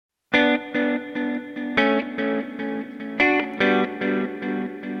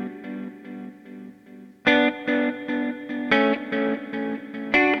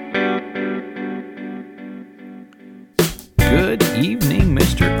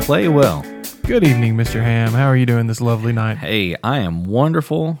Play well. Good evening, Mr. Ham. How are you doing this lovely night? Hey, I am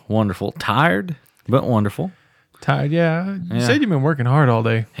wonderful, wonderful. Tired, but wonderful. Tired, yeah. You said you've been working hard all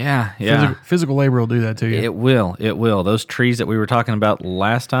day. Yeah. Physical labor will do that to you. It will. Those trees that we were talking about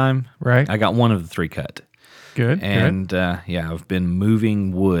last time, Right. I got one of the three cut. Good. And I've been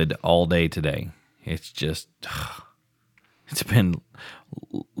moving wood all day today. It's just, it's been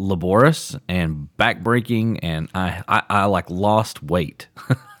laborious and backbreaking, and I like lost weight.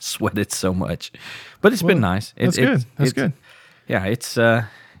 Sweated so much, but it's been nice. That's good. That's good. Yeah,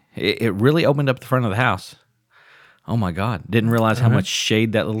 it really opened up the front of the house. Oh my God! Didn't realize how much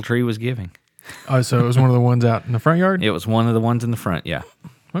shade that little tree was giving. Oh, so it was one of the ones out in the front yard? It was one of the ones in the front. Yeah.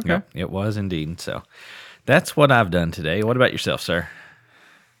 Okay. Yep, it was indeed. So that's what I've done today. What about yourself, sir?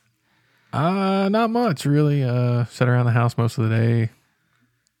 Not much really. Sat around the house most of the day.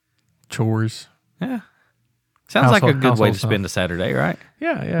 Chores. Yeah. Sounds like a good way to stuff. spend a Saturday, right?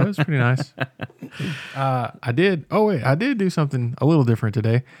 Yeah, it was pretty nice. I did do something a little different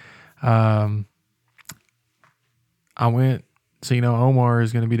today. I went, so Omar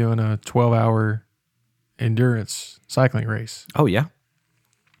is going to be doing a 12-hour endurance cycling race. Oh yeah.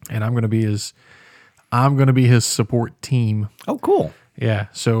 And I'm going to be his support team. Oh, cool. Yeah.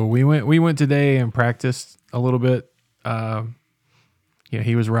 So we went today and practiced a little bit.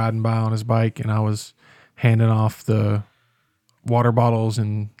 He was riding by on his bike and I was handing off the water bottles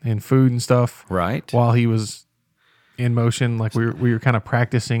and food and stuff. Right. While he was in motion. Like we were kind of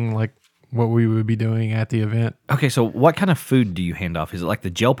practicing like what we would be doing at the event. Okay, so what kind of food do you hand off? Is it like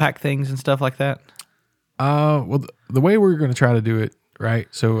the gel pack things and stuff like that? Well, the way we're going to try to do it, right?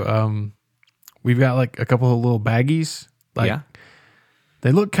 So, we've got like a couple of little baggies.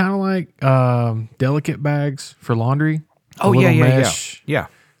 They look kind of like delicate bags for laundry. Oh, yeah.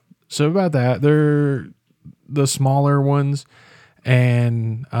 So about that, they're the smaller ones,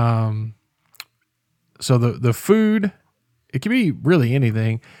 and so the food, it can be really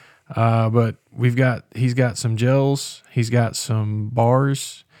anything. But he's got some gels, he's got some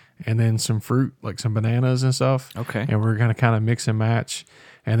bars, and then some fruit, like some bananas and stuff. Okay. And we're going to kind of mix and match.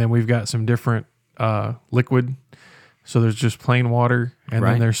 And then we've got some different liquid. So there's just plain water, and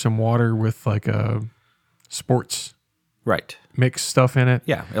then there's some water with like a sports mix stuff in it.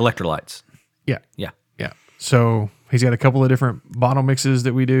 Yeah, electrolytes. Yeah. Yeah. So he's got a couple of different bottle mixes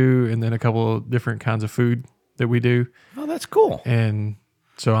that we do, and then a couple of different kinds of food that we do. Oh, that's cool. And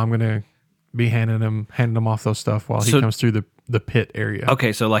so I'm going to be handing him off those stuff while he comes through the pit area.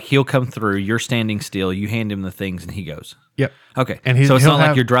 Okay, so like he'll come through, you're standing still, you hand him the things, and he goes. Yep. Okay, and so it's not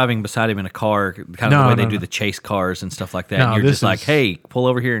like you're driving beside him in a car, kind of the way they do the chase cars and stuff like that. No, and you're just like, hey, pull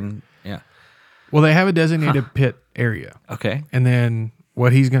over here and Well, they have a designated pit area. Okay. And then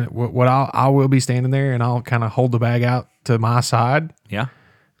what he's gonna, what I will be standing there, and I'll kind of hold the bag out to my side. Yeah.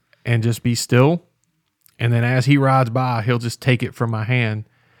 And just be still. And then as he rides by, he'll just take it from my hand.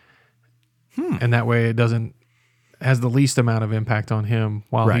 And that way it has the least amount of impact on him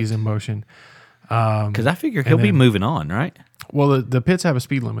while he's in motion. Because I figure he'll be moving on, right? Well, the pits have a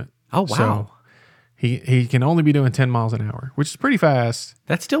speed limit. Oh, wow. So he can only be doing 10 miles an hour, which is pretty fast.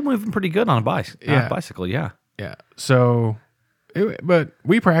 That's still moving pretty good on a bicycle, yeah. Yeah. So, but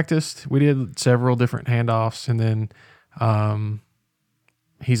we practiced. We did several different handoffs, and then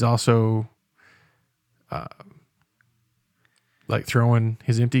he's also like throwing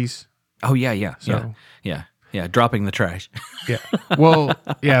his empties. Oh, yeah. So, yeah, dropping the trash. Yeah. Well,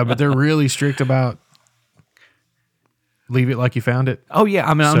 yeah, but they're really strict about leave it like you found it. Oh, yeah.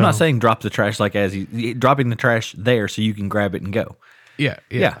 I mean, I'm not saying drop the trash like dropping the trash there so you can grab it and go. Yeah.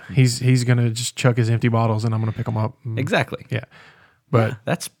 He's going to just chuck his empty bottles, and I'm going to pick them up. Exactly. Yeah. But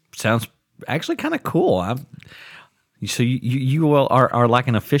that sounds actually kind of cool. So you are like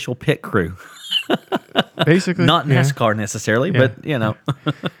an official pit crew. Basically. Not NASCAR necessarily, but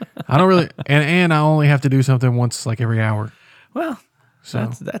I don't really, and I only have to do something once like every hour. Well,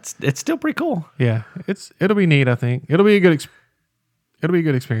 so it's still pretty cool. Yeah, it'll be neat. I think it'll be a good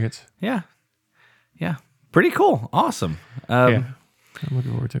experience. Yeah, pretty cool. Awesome. I'm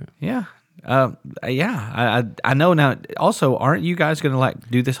looking forward to it. Yeah. I know now. Also, aren't you guys going to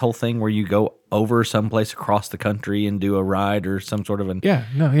like do this whole thing where you go over someplace across the country and do a ride or some sort of an?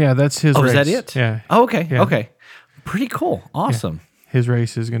 Yeah, that's his race. Is that it? Yeah. Oh, okay. Yeah. Okay. Pretty cool. Awesome. Yeah. His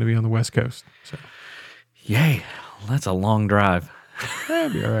race is going to be on the West Coast. So. Yay! That's a long drive.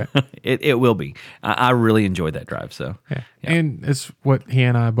 That'll be all right. It will be. I really enjoyed that drive. So yeah, and it's what he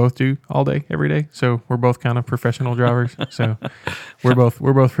and I both do all day, every day. So we're both kind of professional drivers. So we're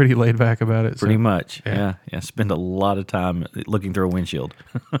both pretty laid back about it. Pretty much. Yeah. Spend a lot of time looking through a windshield.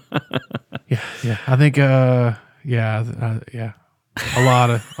 Yeah. I think. Yeah. A lot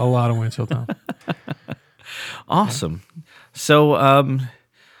of windshield time. Awesome. So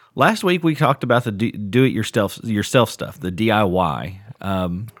last week we talked about the do it yourself stuff, the DIY.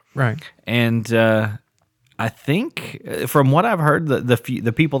 Right. And I think from what I've heard,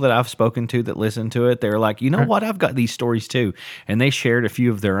 the people that I've spoken to that listen to it, they're like, you know what, I've got these stories too, and they shared a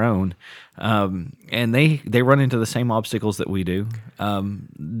few of their own, and they run into the same obstacles that we do.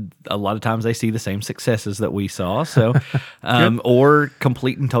 A lot of times they see the same successes that we saw, so or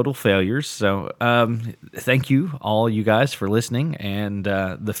complete and total failures. So thank you all you guys for listening, and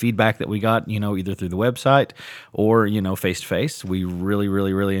the feedback that we got, either through the website or face to face. We really,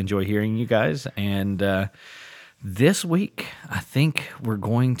 really, really enjoy hearing you guys. And this week, I think we're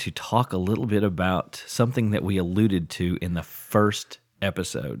going to talk a little bit about something that we alluded to in the first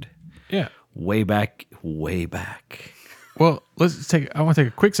episode. Yeah. Way back. Well, I want to take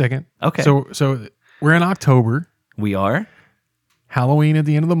a quick second. Okay. So we're in October. We are. Halloween at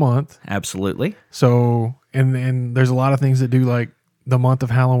the end of the month. Absolutely. So, and there's a lot of things that do like the month of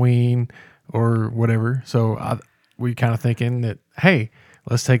Halloween or whatever. So we kind of thinking that, hey,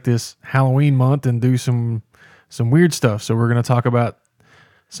 let's take this Halloween month and do some weird stuff. So we're going to talk about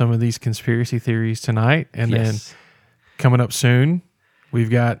some of these conspiracy theories tonight. And then coming up soon, we've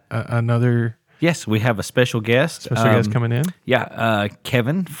got another... Yes, we have a special guest. Guest coming in. Yeah,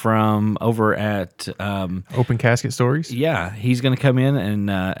 Kevin from over at... Open Casket Stories. Yeah, he's going to come in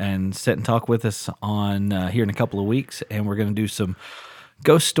and sit and talk with us on here in a couple of weeks. And we're going to do some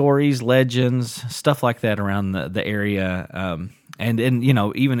ghost stories, legends, stuff like that around the area. And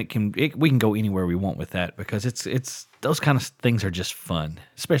even we can go anywhere we want with that, because it's those kind of things are just fun,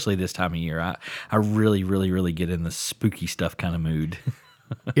 especially this time of year. I really, really, really get in the spooky stuff kind of mood.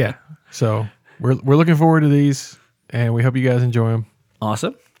 Yeah. So we're looking forward to these, and we hope you guys enjoy them.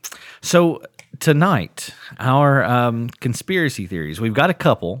 Awesome. So tonight, our conspiracy theories, we've got a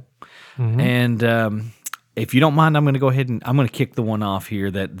couple, and if you don't mind, I'm going to go ahead and I'm going to kick the one off here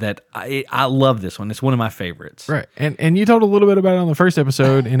that I love this one. It's one of my favorites. Right. And you told a little bit about it on the first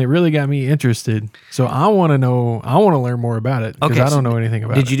episode, and it really got me interested. So I want to learn more about it, because I don't know anything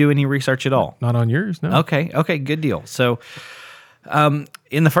about it. Did you do any research at all? Not on yours, no. Okay, good deal. So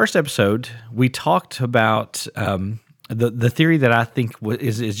in the first episode, we talked about the theory that I think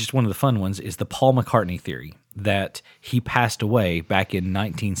is just one of the fun ones, is the Paul McCartney theory, that he passed away back in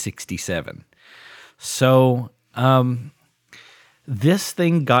 1967. So this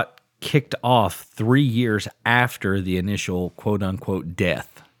thing got kicked off 3 years after the initial quote-unquote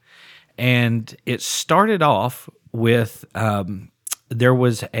death. And it started off with there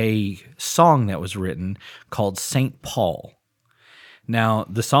was a song that was written called St. Paul. Now,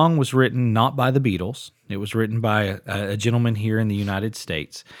 the song was written not by the Beatles. It was written by a gentleman here in the United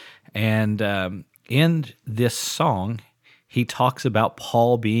States. And in this song, he talks about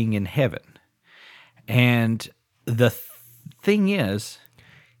Paul being in heaven. And the thing is,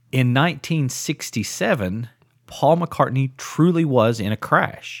 in 1967, Paul McCartney truly was in a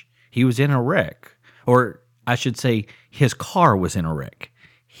crash. He was in a wreck. Or I should say, his car was in a wreck.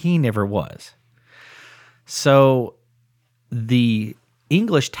 He never was. So the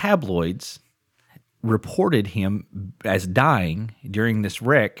English tabloids reported him as dying during this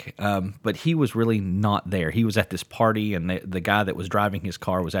wreck, but he was really not there. He was at this party, and the guy that was driving his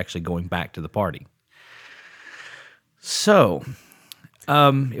car was actually going back to the party. So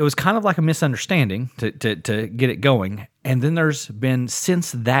it was kind of like a misunderstanding to get it going. And then there's been,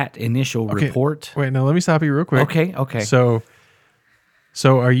 since that initial report... Wait, now let me stop you real quick. Okay. So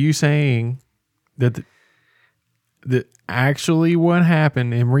are you saying that actually what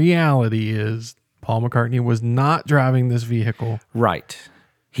happened in reality is Paul McCartney was not driving this vehicle? Right.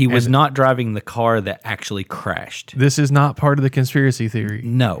 He was not driving the car that actually crashed. This is not part of the conspiracy theory.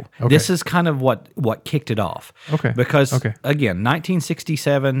 No. Okay. This is kind of what kicked it off. Okay. Because, again,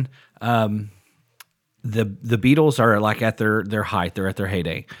 1967, the Beatles are like at their height. They're at their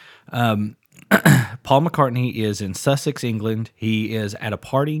heyday. Paul McCartney is in Sussex, England. He is at a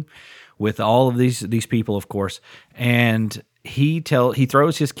party with all of these people, of course, and he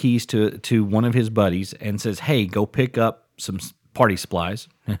throws his keys to one of his buddies and says, "Hey, go pick up some party supplies."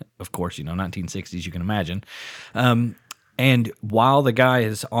 Of course, 1960s, you can imagine. And while the guy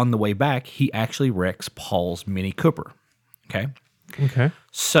is on the way back, he actually wrecks Paul's Mini Cooper. Okay.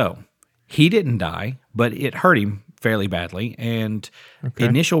 So he didn't die, but it hurt him fairly badly. And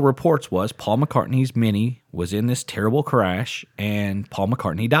initial reports was Paul McCartney's Mini was in this terrible crash, and Paul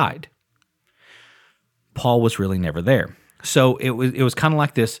McCartney died. Paul was really never there. So it was kind of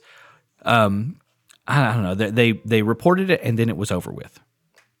like this. I don't know. They reported it, and then it was over with.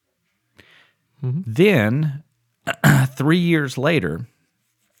 Mm-hmm. Then 3 years later,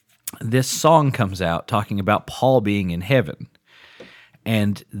 this song comes out talking about Paul being in heaven.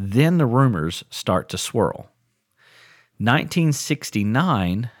 And then the rumors start to swirl.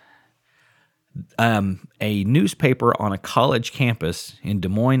 1969, a newspaper on a college campus in Des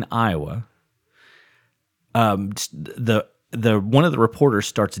Moines, Iowa, one of the reporters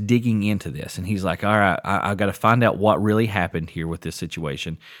starts digging into this, and he's like, all right, I've got to find out what really happened here with this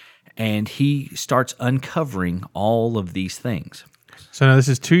situation. And he starts uncovering all of these things. So now this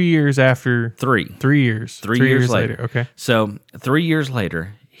is 2 years after... 3. 3 years. 3 years later. Okay. So 3 years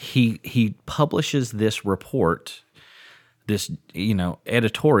later, he publishes this report, this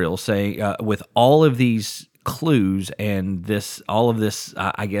editorial saying with all of these clues and all of this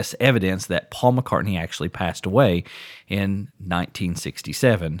I guess evidence that Paul McCartney actually passed away in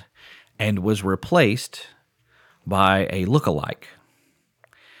 1967 and was replaced by a lookalike.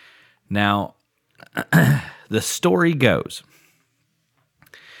 Now, the story goes,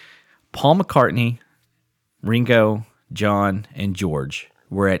 Paul McCartney, Ringo, John, and George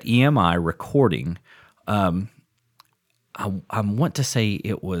were at EMI recording. I want to say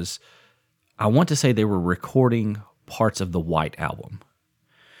they were recording parts of the White Album.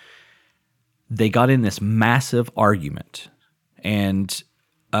 They got in this massive argument, and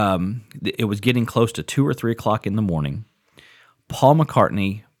it was getting close to 2 or 3 o'clock in the morning. Paul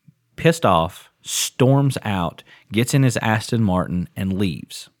McCartney, pissed off, storms out, gets in his Aston Martin, and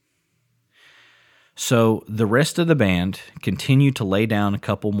leaves. So the rest of the band continue to lay down a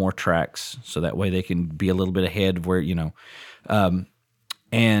couple more tracks so that way they can be a little bit ahead of where,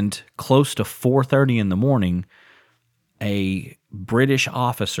 and close to 4:30 in the morning, a British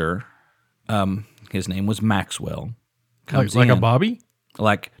officer, his name was Maxwell, comes like in. a Bobby?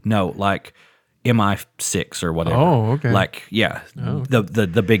 Like MI6 or whatever. Oh, okay.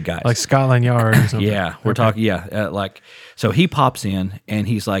 The big guys. Like Scotland Yard or something. Yeah, we're talking, so he pops in and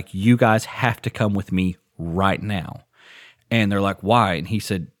he's like, you guys have to come with me right now. And they're like, why? And he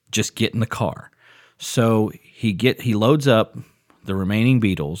said, just get in the car. So he loads up the remaining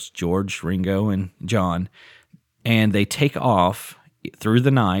Beatles, George, Ringo, and John, and they take off through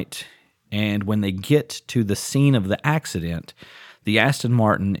the night. And when they get to the scene of the accident, the Aston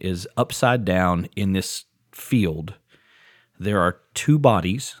Martin is upside down in this field. There are 2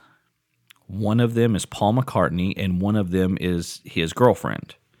 bodies. One of them is Paul McCartney, and one of them is his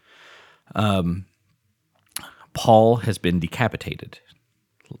girlfriend. Paul has been decapitated.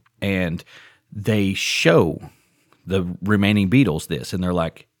 And they show the remaining Beatles this, and they're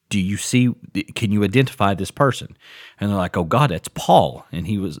like, can you identify this person? And they're like, oh God, that's Paul. And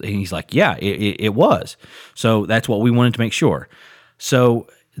he's like, yeah, it was. So that's what we wanted to make sure. So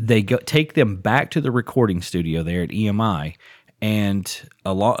they take them back to the recording studio there at EMI, and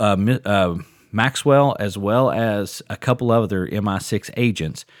Maxwell, as well as a couple other MI6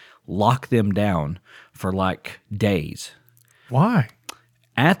 agents, lock them down for like days. Why?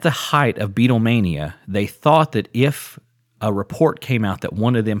 At the height of Beatlemania, they thought that if a report came out that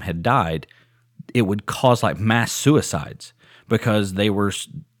one of them had died, it would cause like mass suicides because they were,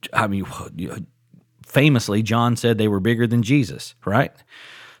 famously, John said they were bigger than Jesus, right?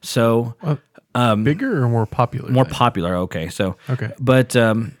 So, bigger or more popular? More popular. Okay. So, okay. But,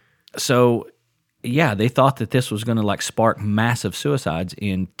 yeah, they thought that this was going to like spark massive suicides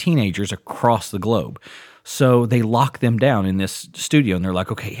in teenagers across the globe. So they lock them down in this studio, and they're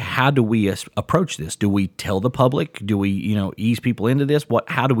like, okay, how do we approach this? Do we tell the public? Do we, ease people into this?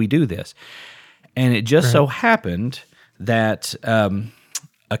 How do we do this? And it just so happened that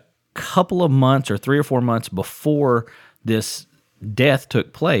a couple of months or 3 or 4 months before this death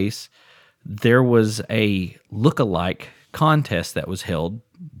took place, there was a look-alike contest that was held.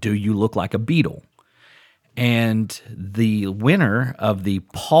 Do you look like a Beatle? And the winner of the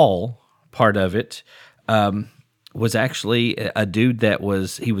Paul part of it was actually a dude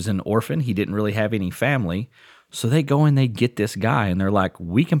he was an orphan. He didn't really have any family. So they go and they get this guy, and they're like,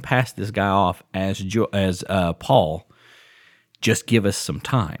 we can pass this guy off as Paul. Just give us some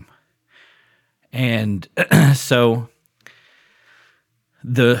time. And so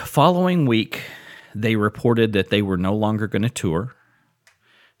the following week, they reported that they were no longer going to tour.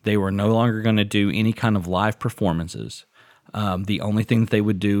 They were no longer going to do any kind of live performances. The only thing that they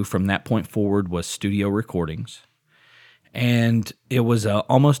would do from that point forward was studio recordings. And it was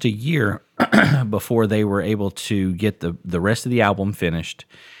almost a year before they were able to get the rest of the album finished,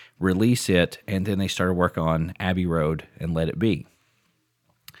 release it, and then they started work on Abbey Road and Let It Be.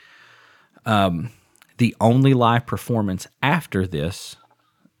 The only live performance after this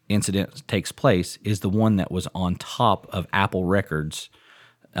incident takes place is the one that was on top of Apple Records'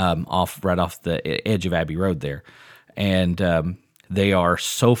 right off the edge of Abbey Road there, and they are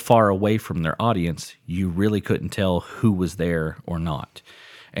so far away from their audience, you really couldn't tell who was there or not.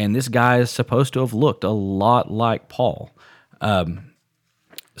 And this guy is supposed to have looked a lot like Paul.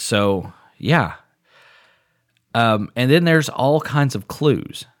 So yeah. And then there's all kinds of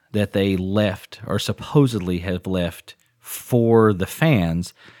clues that they left or supposedly have left for the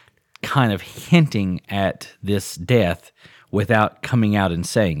fans, kind of hinting at this death without coming out and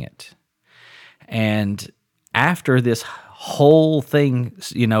saying it. And after this whole thing,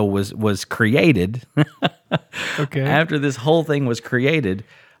 was created, okay. After this whole thing was created,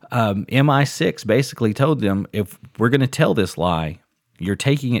 MI6 basically told them, if we're going to tell this lie, you're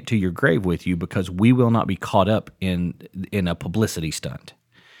taking it to your grave with you, because we will not be caught up in a publicity stunt.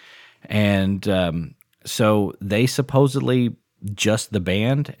 And so they supposedly, just the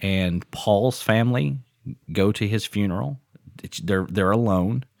band and Paul's family, go to his funeral. They're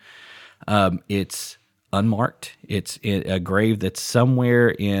alone. It's unmarked. It's a grave that's somewhere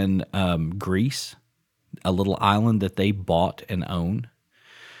in Greece, a little island that they bought and own.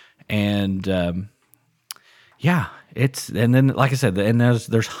 And and then, like I said, and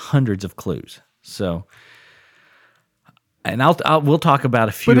there's hundreds of clues. So, and we'll talk about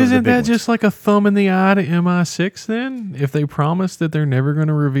a few. But isn't of the big that ones. just like a thumb in the eye to MI6 then? If they promise that they're never going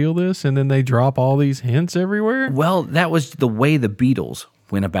to reveal this, and then they drop all these hints everywhere? Well, that was the way the Beatles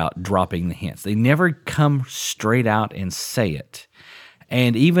went about dropping the hints. They never come straight out and say it.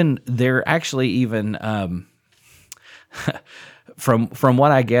 And even they're actually even from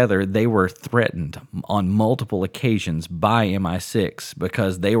what I gather, they were threatened on multiple occasions by MI6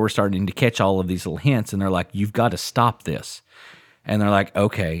 because they were starting to catch all of these little hints, and they're like, "You've got to stop this." And they're like,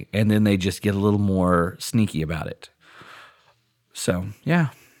 "Okay." And then they just get a little more sneaky about it. So, yeah.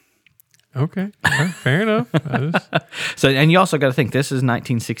 Okay, fair enough. So, and you also got to think, this is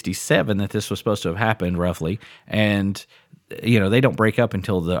 1967 that this was supposed to have happened, roughly, and they don't break up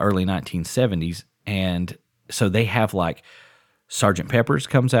until the early 1970s, and so they have like Sgt. Pepper's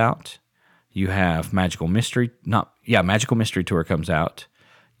comes out, you have Magical Mystery Tour comes out,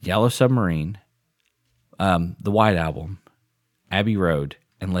 Yellow Submarine, the White Album, Abbey Road,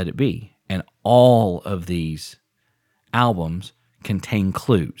 and Let It Be, and all of these albums contain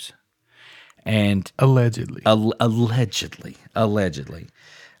clues. And allegedly,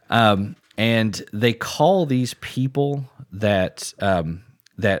 and they call these people that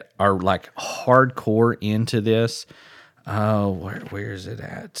are like hardcore into this. Where is it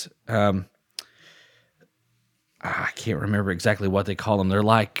at? I can't remember exactly what they call them. They're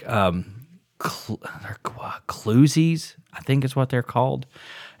like cluesies, I think is what they're called.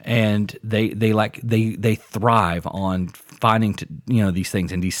 And they thrive on finding these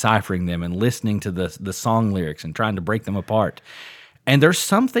things and deciphering them and listening to the song lyrics and trying to break them apart. And there's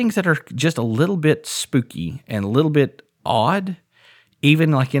some things that are just a little bit spooky and a little bit odd,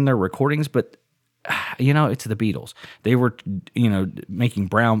 even like in their recordings. But it's the Beatles. They were making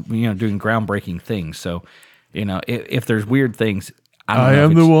doing groundbreaking things. So if there's weird things, I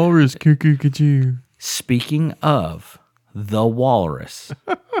am the walrus. Cuckoo. Speaking of the walrus,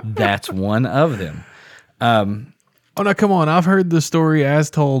 that's one of them. Oh, no, come on. I've heard the story as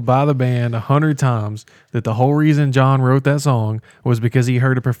told by the band 100 times that the whole reason John wrote that song was because he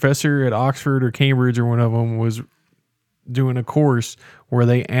heard a professor at Oxford or Cambridge or one of them was doing a course where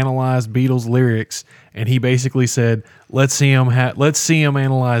they analyzed Beatles lyrics, and he basically said, let's see him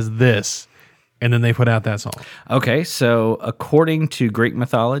analyze this. And then they put out that song. Okay, so according to Greek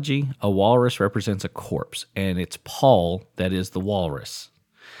mythology, a walrus represents a corpse, and it's Paul that is the walrus.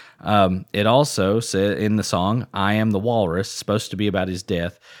 It also said in the song, I Am the Walrus, supposed to be about his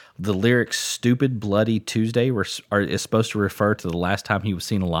death. The lyrics "Stupid Bloody Tuesday" is supposed to refer to the last time he was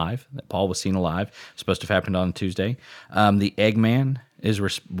seen alive, that Paul was seen alive. It's supposed to have happened on Tuesday. The Eggman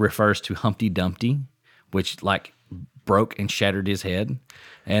refers to Humpty Dumpty, which like broke and shattered his head.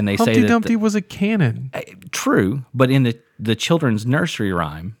 And they Humpty say that Dumpty was a cannon. True, but in the children's nursery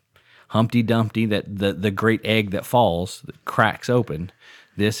rhyme, Humpty Dumpty, that the great egg that falls, that cracks open.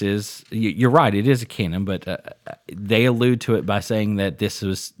 This is, you're right, it is a canon, but they allude to it by saying that this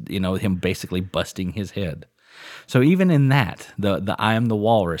was, him basically busting his head. So even in that, the I Am the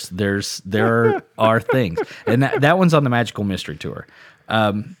Walrus, there are things, and that one's on the Magical Mystery Tour.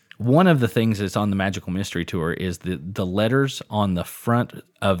 One of the things that's on the Magical Mystery Tour is the letters on the front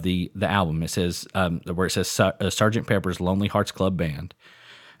of the album. It says where it says Sgt. Pepper's Lonely Hearts Club Band.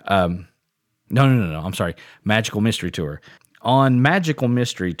 No, I'm sorry, Magical Mystery Tour. On Magical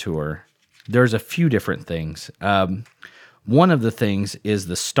Mystery Tour, there's a few different things. One of the things is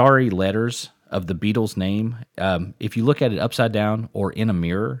the starry letters of the Beatles' name, if you look at it upside down or in a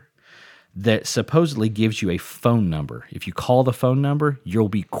mirror, that supposedly gives you a phone number. If you call the phone number, you'll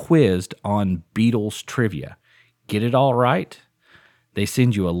be quizzed on Beatles trivia. Get it all right? They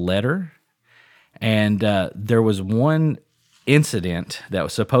send you a letter. And there was one incident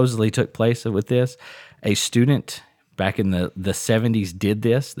that supposedly took place with this. A student back in the 70s did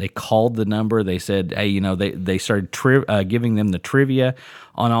this. They called the number. They said, hey, they started giving them the trivia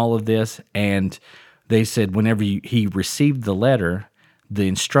on all of this. And they said whenever he received the letter, the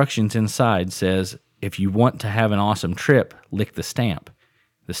instructions inside says, if you want to have an awesome trip, lick the stamp.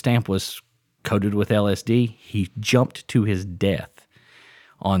 The stamp was coated with LSD. He jumped to his death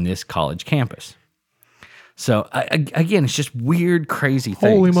on this college campus. So, again, it's just weird, crazy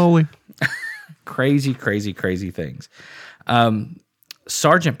things. Holy moly. Crazy, crazy, crazy things.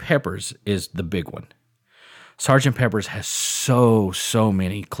 Sgt. Pepper's is the big one. Sgt. Pepper's has so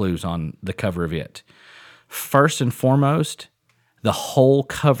many clues on the cover of it. First and foremost, the whole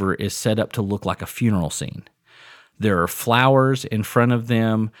cover is set up to look like a funeral scene. There are flowers in front of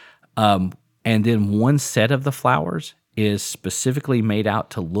them, and then one set of the flowers is specifically made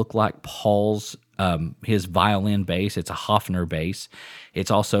out to look like Paul's his violin bass. It's a Hofner bass. It's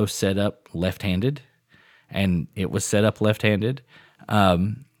also set up left-handed, and it was set up left-handed.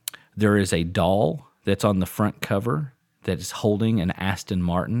 There is a doll that's on the front cover that is holding an Aston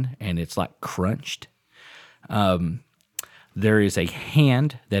Martin, and it's like crunched. There is a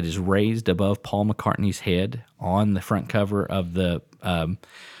hand that is raised above Paul McCartney's head on the front cover of the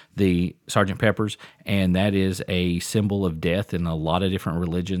Sgt. Pepper's, and that is a symbol of death in a lot of different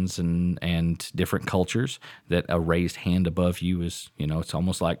religions and different cultures, that a raised hand above you is, it's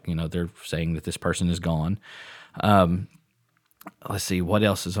almost like, they're saying that this person is gone. Let's see, what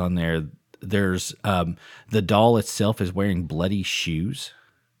else is on there? There's the doll itself is wearing bloody shoes.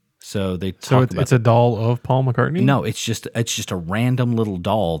 So it's a doll of Paul McCartney? No, it's just a random little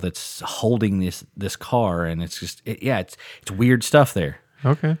doll that's holding this car, and it's just it's weird stuff there.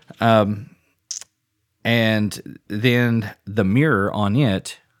 Okay. And then the mirror on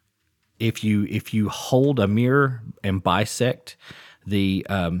it, if you hold a mirror and bisect the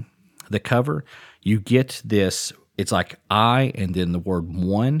cover, you get this. It's like I and then the word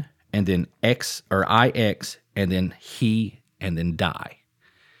one and then X or IX and then he and then die.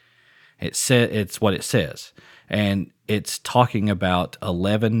 It's what it says, and it's talking about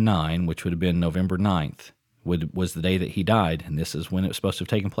 11/9, which would have been November 9th. Was the day that he died, and this is when it was supposed to have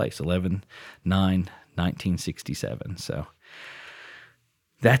taken place, 11/9/1967. So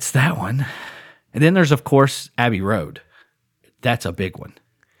that's that one. And then there's, of course, Abbey Road. That's a big one.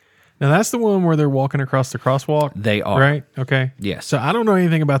 Now, that's the one where they're walking across the crosswalk? They are. Right? Okay. Yes. So I don't know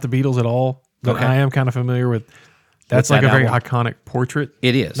anything about the Beatles at all, but I am kind of familiar with. That's like a very iconic portrait.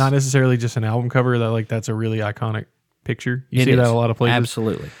 It is. Not necessarily just an album cover. That's a really iconic picture. You see that a lot of places.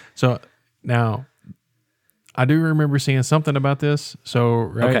 Absolutely. So now, I do remember seeing something about this.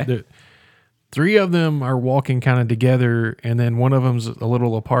 So, three of them are walking kind of together, and then one of them's a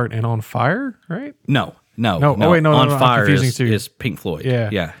little apart and on fire, right? No. Oh, wait, no. On Fire is Pink Floyd.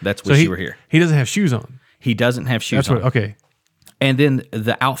 Yeah. That's what you were here. He doesn't have shoes on. He doesn't have shoes on. Okay. And then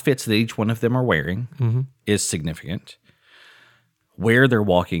the outfits that each one of them are wearing is significant. Where they're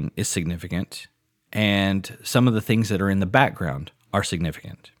walking is significant. And some of the things that are in the background are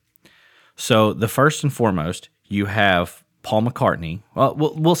significant. So the first and foremost, you have Paul McCartney. Well,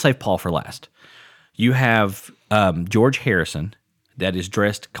 we'll save Paul for last. You have George Harrison that is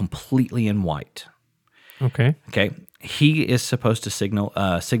dressed completely in white. Okay. He is supposed to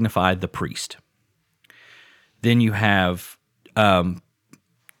signify the priest. Then you have you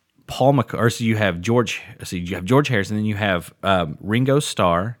have George Harrison. Then you have Ringo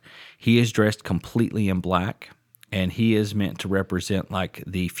Starr. He is dressed completely in black, and he is meant to represent like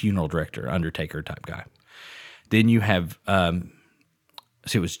the funeral director, undertaker type guy. Then you have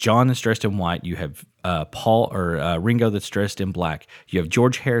it was John that's dressed in white. You have Ringo that's dressed in black. You have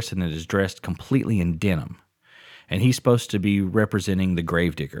George Harrison that is dressed completely in denim, and he's supposed to be representing the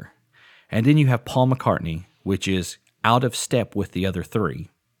gravedigger. And then you have Paul McCartney, which is out of step with the other three.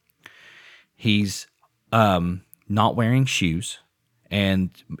 He's not wearing shoes, and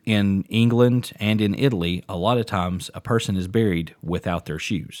in England and in Italy, a lot of times a person is buried without their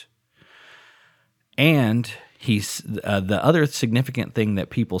shoes. And he's the other significant thing that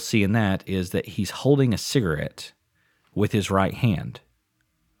people see in that is that he's holding a cigarette with his right hand.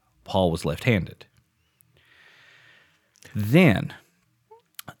 Paul was left-handed. Then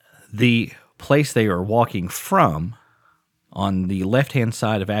the place they are walking from on the left-hand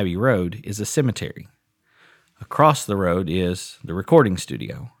side of Abbey Road is a cemetery. Across the road is the recording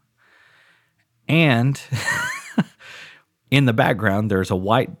studio. And in the background, there's a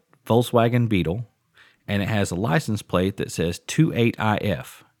white Volkswagen Beetle, and it has a license plate that says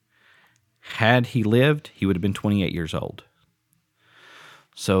 28IF. Had he lived, he would have been 28 years old.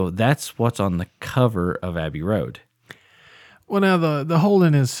 So that's what's on the cover of Abbey Road. Well, now the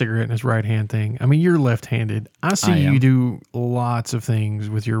holding his cigarette in his right hand thing. I mean, you're left-handed. I see you do lots of things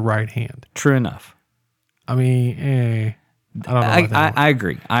with your right hand. True enough. I mean, I don't know. I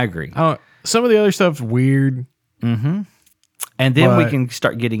agree. Some of the other stuff's weird. Mm-hmm. And then we can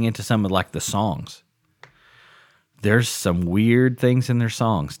start getting into some of like the songs. There's some weird things in their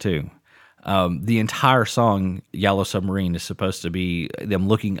songs too. The entire song, Yellow Submarine, is supposed to be them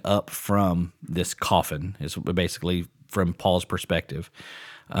looking up from this coffin. It's basically from Paul's perspective.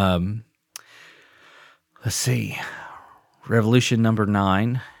 Let's see. Revolution number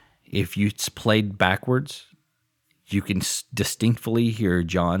 9. If it's played backwards, you can distinctly hear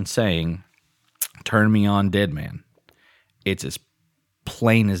John saying, "Turn me on, dead man." It's as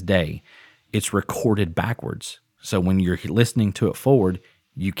plain as day. It's recorded backwards. So when you're listening to it forward,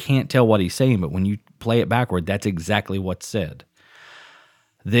 you can't tell what he's saying, but when you play it backward, that's exactly what's said.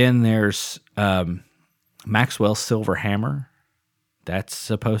 Then there's Maxwell's Silver Hammer. That's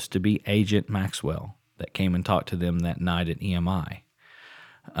supposed to be Agent Maxwell that came and talked to them that night at EMI.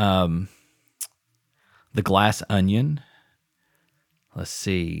 The Glass Onion. Let's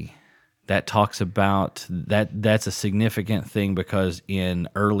see. That talks about that's a significant thing because in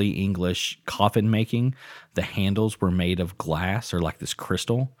early English coffin making, the handles were made of glass or like this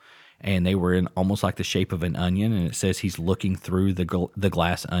crystal, and they were in almost like the shape of an onion, and it says he's looking through the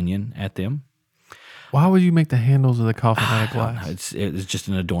glass onion at them. Why would you make the handles of the coffin out of glass? It's just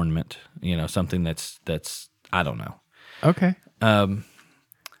an adornment, something that's I don't know. Okay.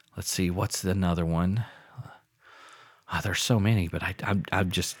 Let's see, what's another one? There's so many, but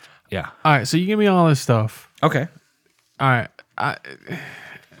I'm just. Yeah. All right. So you give me all this stuff. Okay. All right. I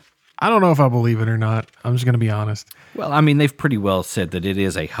don't know if I believe it or not. I'm just going to be honest. Well, I mean, they've pretty well said that it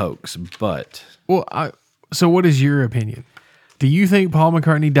is a hoax, but. Well, so what is your opinion? Do you think Paul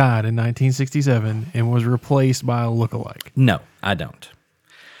McCartney died in 1967 and was replaced by a lookalike? No, I don't.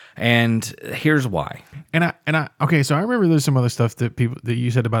 And here's why. Okay, so I remember there's some other stuff that you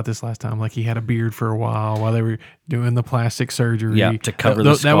said about this last time, like he had a beard for a while they were doing the plastic surgery. Yeah, to cover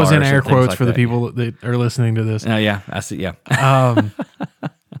the scars. That was in air quotes for the people that are listening to this. Oh, yeah, I see, yeah.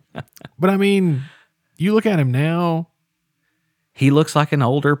 But I mean, you look at him now. He looks like an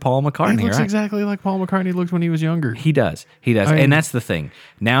older Paul McCartney, He looks right? exactly like Paul McCartney looked when he was younger. He does. I mean, and that's the thing.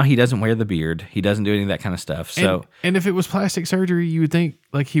 Now he doesn't wear the beard. He doesn't do any of that kind of stuff. So, and if it was plastic surgery, you would think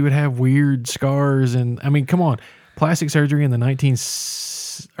like he would have weird scars. And I mean, come on, plastic surgery in the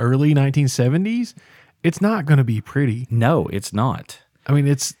early 1970s, it's not going to be pretty. No, it's not. I mean,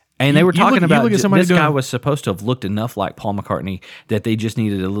 it's. And they were talking about this guy was supposed to have looked enough like Paul McCartney that they just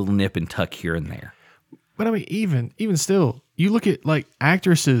needed a little nip and tuck here and there. But I mean, even still, you look at like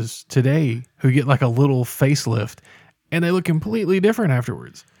actresses today who get like a little facelift and they look completely different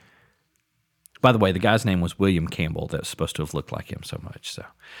afterwards. By the way, the guy's name was William Campbell. That's supposed to have looked like him so much. So,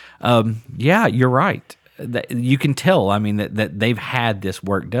 yeah, you're right. You can tell, I mean, that they've had this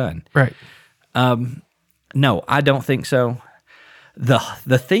work done. Right. No, I don't think so.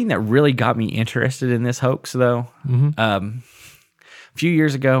 The thing that really got me interested in this hoax, though, a few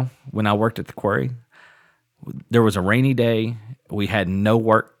years ago when I worked at the quarry, there was a rainy day. We had no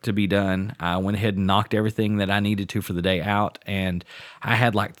work to be done. I went ahead and knocked everything that I needed to for the day out, and I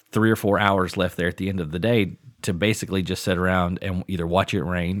had like 3 or 4 hours left there at the end of the day to basically just sit around and either watch it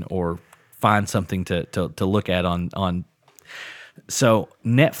rain or find something to look at on. So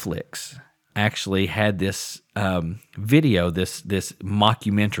Netflix actually had this video, this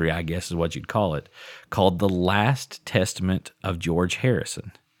mockumentary, I guess is what you'd call it, called The Last Testament of George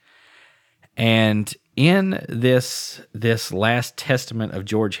Harrison. And in this Last Testament of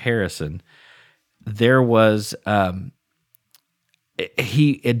George Harrison, there was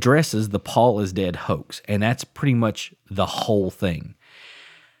he addresses the Paul is dead hoax, and that's pretty much the whole thing.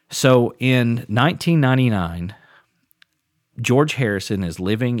 So in 1999, George Harrison is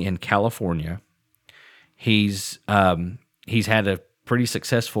living in California. He's had a pretty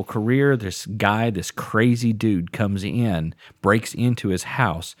successful career. This crazy dude comes in, breaks into his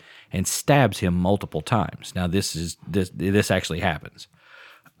house, and stabs him multiple times. Now this actually happens.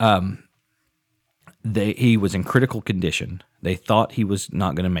 He was in critical condition. They thought he was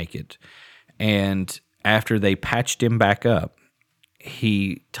not going to make it, and after they patched him back up,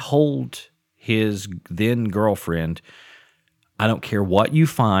 he told his then girlfriend, "I don't care what you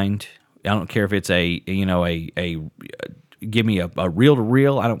find. I don't care if it's a give me a reel to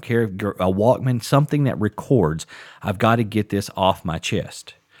reel. I don't care, a Walkman, something that records. I've got to get this off my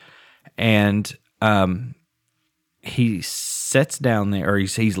chest. And he sits down there, or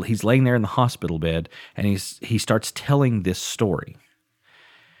he's laying there in the hospital bed, and he starts telling this story.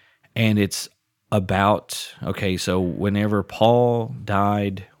 And it's about, okay, so whenever Paul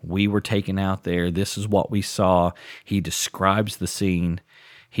died, we were taken out there. This is what we saw. He describes the scene.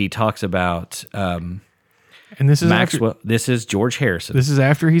 He talks about and this is Maxwell. This is George Harrison. This is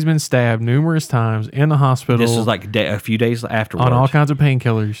after he's been stabbed numerous times in the hospital. This is like a few days afterwards. On all kinds of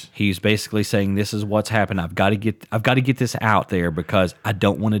painkillers. He's basically saying, "This is what's happened. I've got to get this out there because I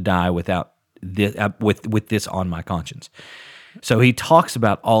don't want to die without this, with this on my conscience." So he talks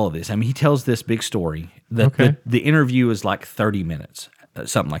about all of this. I mean, he tells this big story. The interview is like 30 minutes,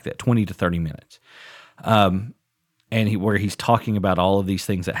 something like that, 20 to 30 minutes. Where he's talking about all of these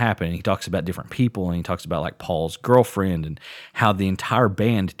things that happen. And he talks about different people, and he talks about like Paul's girlfriend and how the entire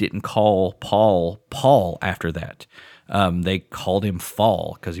band didn't call Paul after that. They called him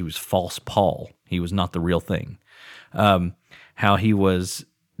Faul because he was false Paul. He was not the real thing. How he was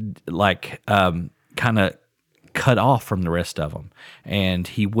like kind of cut off from the rest of them, and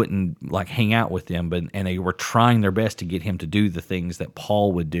he wouldn't like hang out with them, and they were trying their best to get him to do the things that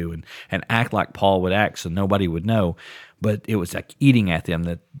Paul would do and act like Paul would act so nobody would know, but it was like eating at them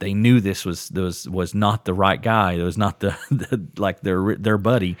that they knew this was not the right guy. It was not the like their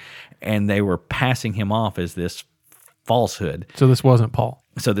buddy, and they were passing him off as this falsehood. So this wasn't Paul.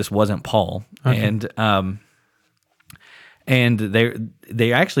 Okay. And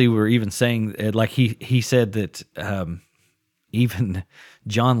they actually were even saying, like he said that even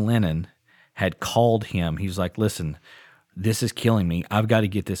John Lennon had called him. He was like, "Listen, this is killing me. I've got to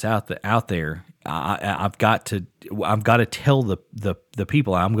get this out there. I've got to tell the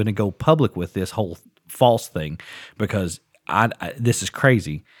people. I'm going to go public with this whole false thing because this is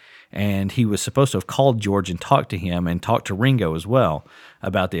crazy." And he was supposed to have called George and talked to him and talked to Ringo as well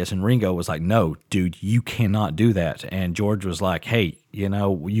about this. And Ringo was like, "No, dude, you cannot do that." And George was like, "Hey, you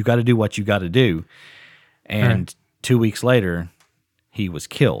got to do what you got to do." And 2 weeks later, he was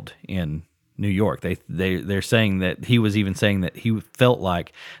killed in New York. They're saying that he was even saying that he felt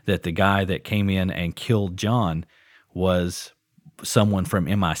like that the guy that came in and killed John was someone from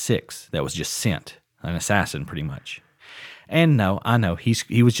MI6 that was just sent, an assassin pretty much. And no, I know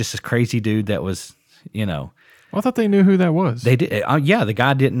he was just a crazy dude that was, Well, I thought they knew who that was. They did. The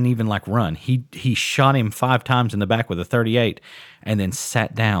guy didn't even like run. He shot him 5 times in the back with a .38, and then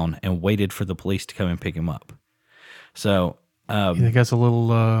sat down and waited for the police to come and pick him up. So you think that's a little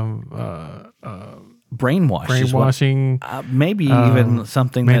brainwashing, maybe even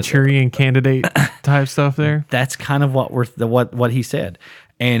something Manchurian Candidate type stuff there. That's kind of what he said,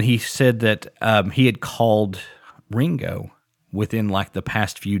 and he said that he had called Ringo within like the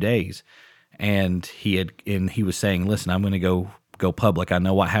past few days, and he was saying, "Listen, I'm going to go public. I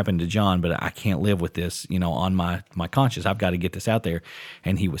know what happened to John, but I can't live with this, on my conscience. I've got to get this out there."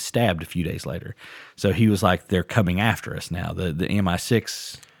 And he was stabbed a few days later. So he was like, "They're coming after us now. The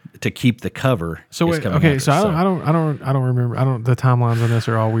MI6 to keep the cover." So wait, okay, so I don't remember. The timelines on this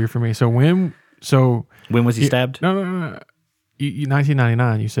are all weird for me. So when was he stabbed? No.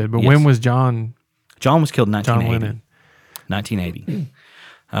 1999, you said, but yes. When was John? John was killed in 1980. John Lennon.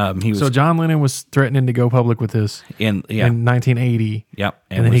 1980. So John Lennon was threatening to go public with this in 1980. Yep.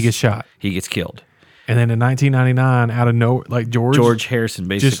 And then he gets shot. He gets killed. And then in 1999, out of nowhere, like George Harrison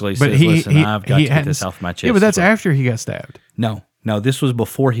basically says, "Listen, I've got to get this off my chest." Yeah, but that's after he got stabbed. No, this was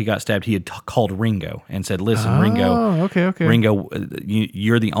before he got stabbed. He had called Ringo and said, "Listen, Ringo, okay. Ringo,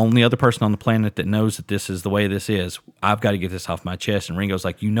 you're the only other person on the planet that knows that this is the way this is. I've got to get this off my chest." And Ringo's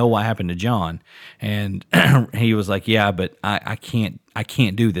like, "You know what happened to John?" And he was like, "Yeah, but I can't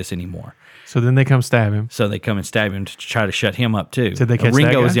do this anymore." So then they come stab him. So they come and stab him to try to shut him up too. Did they catch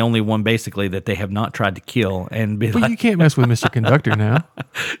Ringo that guy? is the only one basically that they have not tried to kill and be like, you can't mess with Mr. Conductor now.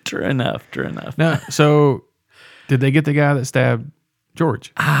 True enough. Now, so did they get the guy that stabbed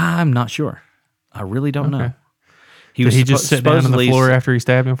George? I'm not sure. I really don't know. Did he just sit down on the floor after he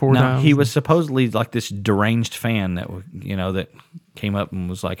stabbed him 4 times? No, he was supposedly like this deranged fan that that came up and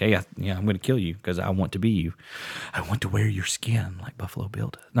was like, "Hey, I'm going to kill you because I want to be you. I want to wear your skin like Buffalo Bill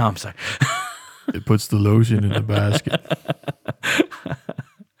does." No, I'm sorry. It puts the lotion in the basket.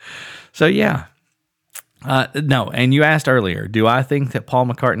 So yeah, no. And you asked earlier, do I think that Paul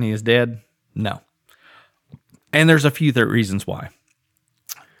McCartney is dead? No. And there's a few reasons why.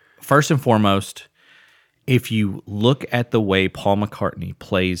 First and foremost, if you look at the way Paul McCartney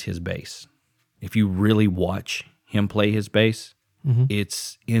plays his bass, if you really watch him play his bass,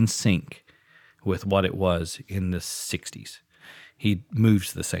 it's in sync with what it was in the 60s. He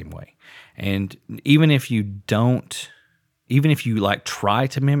moves the same way. And even if you like try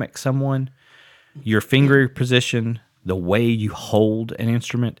to mimic someone, your finger position, the way you hold an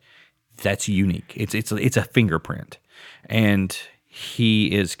instrument, that's unique. It's a fingerprint. And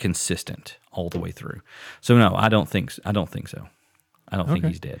he is consistent all the way through. So no, I don't think so. I don't think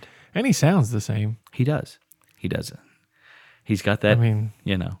he's dead. And he sounds the same. He does. He does it. He's got that,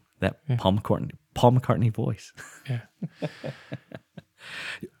 that Paul McCartney voice. Yeah.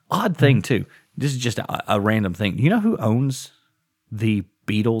 Odd thing too. This is just a random thing. You know who owns the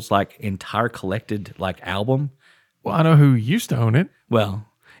Beatles like entire collected like album? Well, I know who used to own it. Well,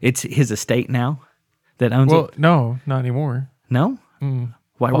 it's his estate now that owns it. Well, no, not anymore. No?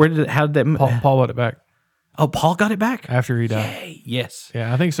 Why? Paul, where did it? How did that? Paul bought it back. Oh, Paul got it back after he died. Yay, yes.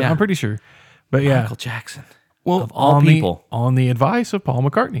 Yeah, I think so. Yeah. I'm pretty sure. But yeah, Michael Jackson. Well, of all people, on the advice of Paul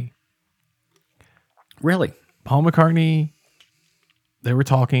McCartney. Really, Paul McCartney. They were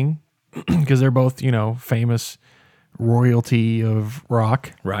talking because they're both, famous royalty of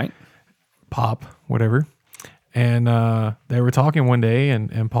rock, right? Pop, whatever. And they were talking one day,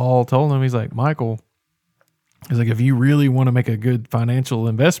 and Paul told him, he's like, Michael, he's like, if you really want to make a good financial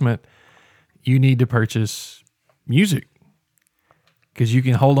investment, you need to purchase music because you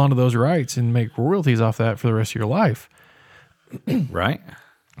can hold on to those rights and make royalties off that for the rest of your life. Right.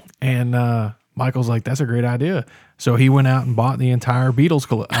 And Michael's like, that's a great idea. So he went out and bought the entire Beatles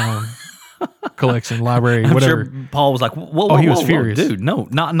collection, library, I'm whatever. Sure Paul was like, whoa, he was furious. Dude, no,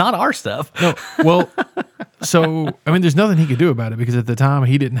 not our stuff. No, well, so, there's nothing he could do about it because at the time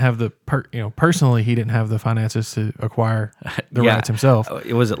he didn't have personally, he didn't have the finances to acquire the rights himself.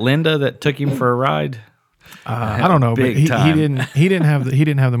 Was it Linda that took him for a ride? I don't know, but he didn't have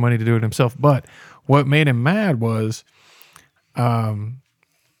the money to do it himself. But what made him mad was,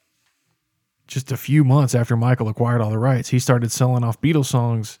 just a few months after Michael acquired all the rights, he started selling off Beatles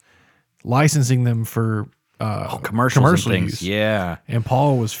songs, licensing them for commercials and things. Use. Yeah. And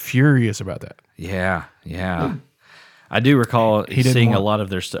Paul was furious about that. Yeah. I do recall seeing a lot of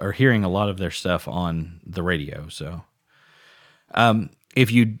their or hearing a lot of their stuff on the radio. So, if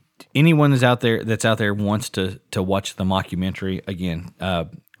anyone is out there wants to watch the mockumentary again,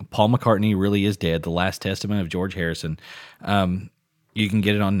 Paul McCartney really is dead. The Last Testament of George Harrison. You can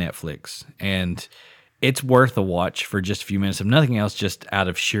get it on Netflix, and it's worth a watch for just a few minutes. If nothing else, just out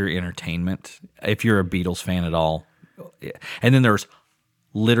of sheer entertainment. If you're a Beatles fan at all, and then there's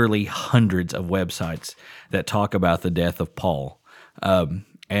literally hundreds of websites that talk about the death of Paul.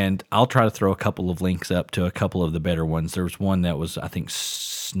 And I'll try to throw a couple of links up to a couple of the better ones. There was one that was, I think,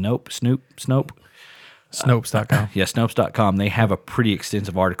 Snopes.com. Yeah, Snopes.com. They have a pretty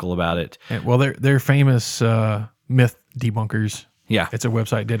extensive article about it. Well, they're famous myth debunkers. Yeah. It's a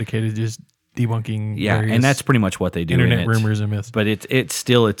website dedicated to just debunking and that's pretty much what they do. Internet rumors and myths. But it's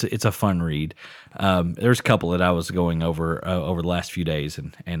still a fun read. There's a couple that I was going over the last few days,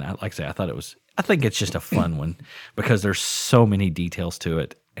 and like I say, I think it's just a fun one because there's so many details to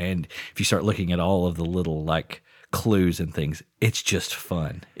it, and if you start looking at all of the little like clues and things, it's just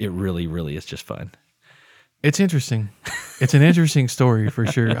fun. It really, really is just fun. It's interesting. It's an interesting story for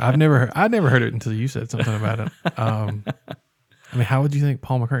sure. I'd never heard it until you said something about it. How would you think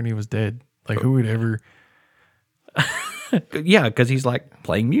Paul McCartney was dead? Like, who would ever? Yeah, because he's like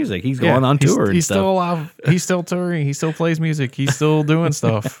playing music. He's going on tour. He's still alive. He's still touring. He still plays music. He's still doing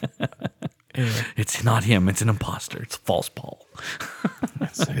stuff. Anyway. It's not him. It's an imposter. It's false Paul.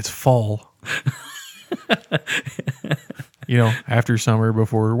 It's fall. After summer,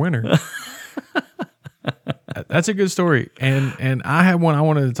 before winter. That's a good story. And I had one I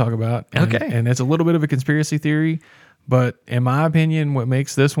wanted to talk about. And it's a little bit of a conspiracy theory. But in my opinion, what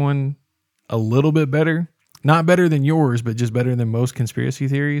makes this one a little bit better, not better than yours, but just better than most conspiracy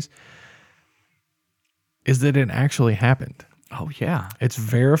theories, is that it actually happened. Oh, yeah. It's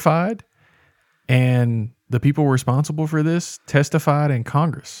verified, and the people responsible for this testified in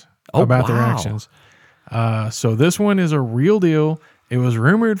Congress about their actions. So this one is a real deal. It was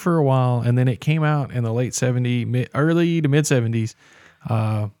rumored for a while, and then it came out in the late 70s, early to mid 70s,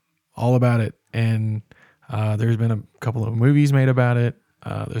 all about it. And there's been a couple of movies made about it.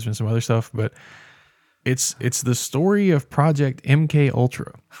 There's been some other stuff, but it's the story of Project MK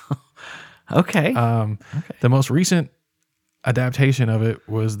Ultra. Okay. The most recent adaptation of it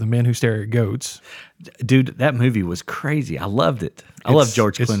was The Men Who Stare at Goats. Dude, that movie was crazy. I loved it. I love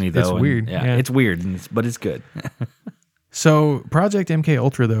George Clooney, though. It's weird. Yeah, it's weird, but it's good. So Project MK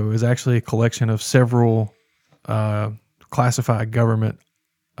Ultra, though, is actually a collection of several classified government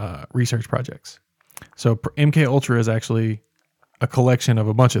research projects. So MK Ultra is actually a collection of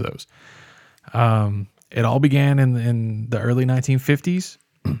a bunch of those. It all began in the early 1950s.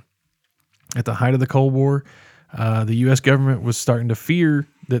 At the height of the Cold War, the U.S. government was starting to fear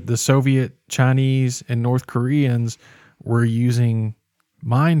that the Soviet, Chinese, and North Koreans were using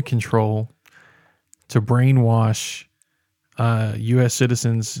mind control to brainwash U.S.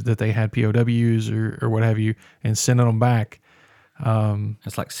 citizens that they had POWs or what have you, and sending them back.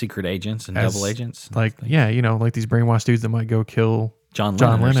 It's like secret agents and double agents. Like, yeah, like these brainwashed dudes that might go kill John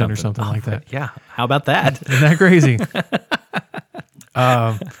Lennon or something like that. Yeah. How about that? Isn't that crazy?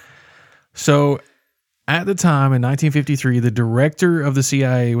 So at the time in 1953, the director of the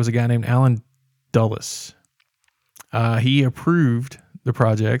CIA was a guy named Alan Dulles. He approved the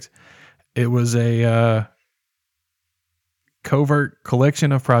project. It was a covert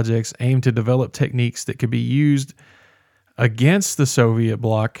collection of projects aimed to develop techniques that could be used against the Soviet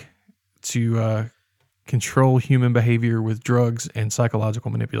bloc to control human behavior with drugs and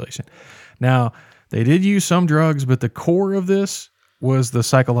psychological manipulation. Now, they did use some drugs, but the core of this was the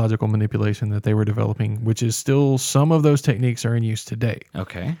psychological manipulation that they were developing, which is still, some of those techniques are in use today.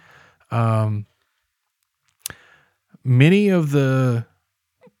 Okay. Many of the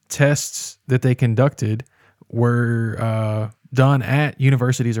tests that they conducted were done at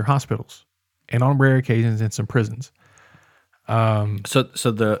universities or hospitals, and on rare occasions in some prisons. So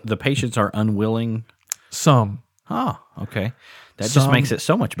the patients are unwilling? Some. Oh, okay. That just makes it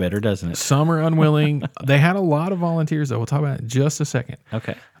so much better, doesn't it? Some are unwilling. They had a lot of volunteers, though. We'll talk about it in just a second.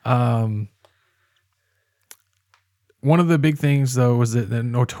 Okay. One of the big things, though, was that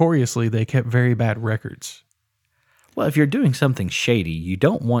notoriously they kept very bad records. Well, if you're doing something shady, you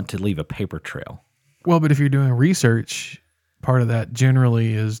don't want to leave a paper trail. Well, but if you're doing research, part of that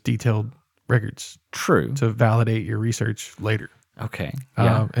generally is detailed records. True. To validate your research later. Okay.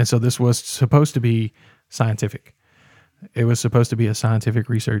 Yeah. And so this was supposed to be scientific. It was supposed to be a scientific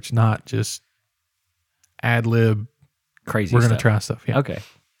research, not just ad lib. Crazy We're stuff. going to try stuff. Yeah. Okay.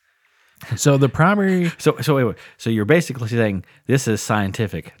 So the primary... So wait. So you're basically saying this is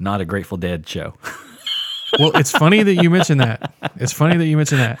scientific, not a Grateful Dead show. Well, it's funny that you mentioned that.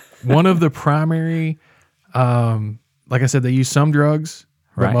 One of the primary... like I said, they use some drugs,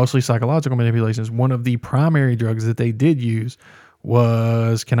 but right. Mostly psychological manipulations. One of the primary drugs that they did use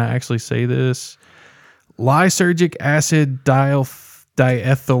was, can I actually say this? Lysergic acid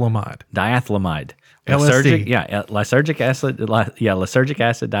diethylamide. Diethylamide. LSD. Lysergic acid. Lysergic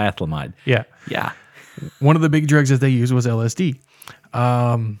acid diethylamide. Yeah. Yeah. One of the big drugs that they used was LSD.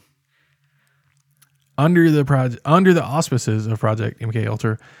 Under the auspices of Project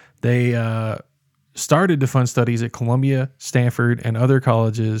MKUltra, they started to fund studies at Columbia, Stanford, and other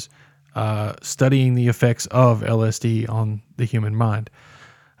colleges studying the effects of LSD on the human mind.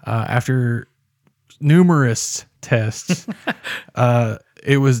 After numerous tests,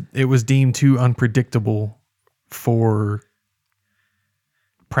 it was deemed too unpredictable for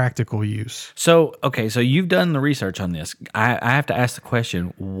practical use. So you've done the research on this. I have to ask the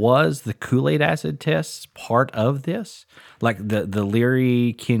question, was the Kool-Aid acid tests part of this? Like the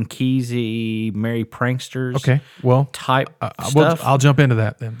Leary, Kinkese, Mary Pranksters type stuff? I'll jump into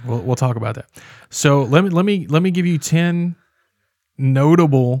that then. We'll talk about that. So let me give you 10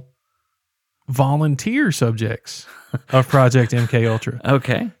 notable volunteer subjects of Project MKUltra.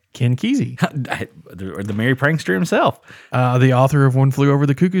 Okay. Kinkese. The Mary Prankster himself. The author of One Flew Over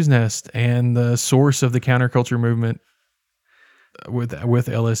the Cuckoo's Nest and the source of the counterculture movement with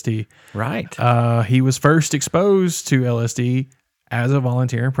LSD. Right. He was first exposed to LSD as a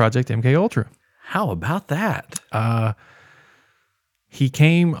volunteer in Project MKUltra. How about that? He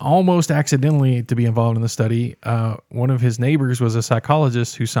came almost accidentally to be involved in the study. One of his neighbors was a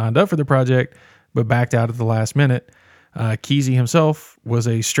psychologist who signed up for the project but backed out at the last minute. Kesey himself was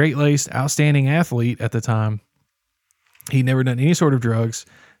a straight-laced, outstanding athlete at the time. He'd never done any sort of drugs,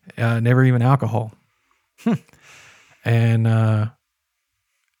 never even alcohol. And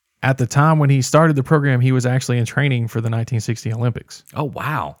at the time when he started the program, he was actually in training for the 1960 Olympics. Oh,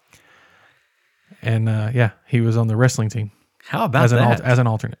 wow. And he was on the wrestling team. How about that? As an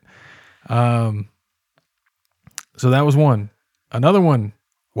alternate. So that was one. Another one,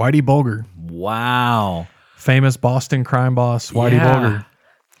 Whitey Bulger. Wow. Famous Boston crime boss, Whitey Bulger.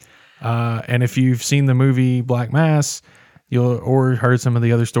 And if you've seen the movie Black Mass, or heard some of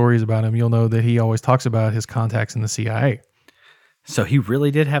the other stories about him, you'll know that he always talks about his contacts in the CIA. So he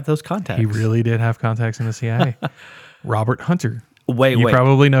really did have those contacts. He really did have contacts in the CIA. Robert Hunter. Wait. You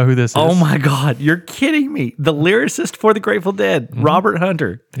probably know who this is. Oh my God, you're kidding me. The lyricist for the Grateful Dead, Robert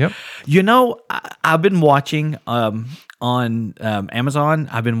Hunter. Yep. You know, I've been watching on Amazon,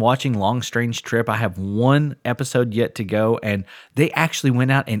 I've been watching Long Strange Trip. I have one episode yet to go, and they actually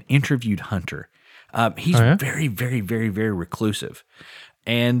went out and interviewed Hunter. He's very, very, very, very reclusive.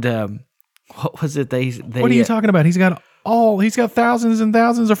 And what was it? What are you talking about? He's got thousands and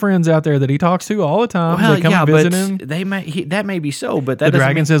thousands of friends out there that he talks to all the time. Well, they come visit him. That may be so, but that the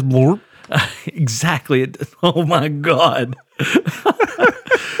dragon says blorp. Exactly. Oh my God.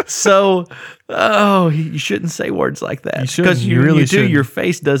 So, you shouldn't say words like that because you really do. Your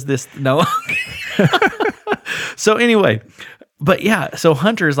face does this. No. So anyway, but yeah, so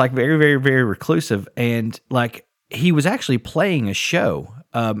Hunter is like very, very, very reclusive, and like he was actually playing a show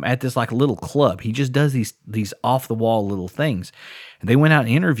at this like little club. He just does these off the wall little things. And they went out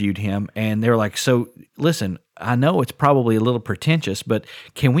and interviewed him, and they were like, "So listen, I know it's probably a little pretentious, but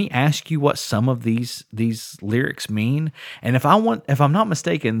can we ask you what some of these lyrics mean?" And if I'm not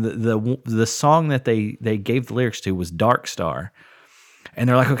mistaken, the song that they gave the lyrics to was Dark Star. And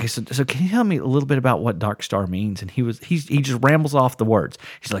they're like, "Okay, so can you tell me a little bit about what Dark Star means?" And he just rambles off the words.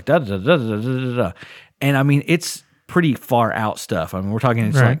 He's like, da da da da da da da. And I mean, it's pretty far out stuff. I mean, we're talking,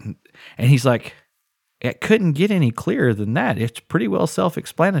 it's right. Like, and he's like, it couldn't get any clearer than that. It's pretty well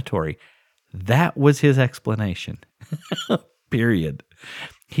self-explanatory. That was his explanation. Period.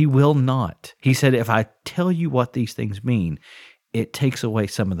 He will not. He said, if I tell you what these things mean, it takes away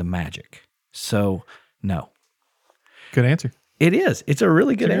some of the magic. So, no. Good answer. It is. It's a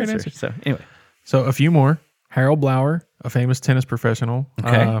really good answer. So, anyway. So, a few more. Harold Blower, a famous tennis professional.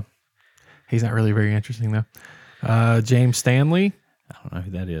 Okay. He's not really very interesting, though. James Stanley. I don't know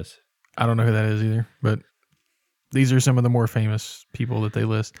who that is. I don't know who that is either, but these are some of the more famous people that they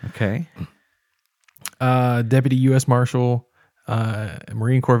list. Okay. Deputy U.S. Marshal,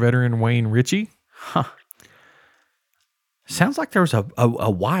 Marine Corps veteran Wayne Ritchie. Huh. Sounds like there was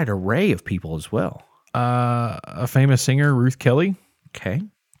a wide array of people as well. A famous singer, Ruth Kelly. Okay.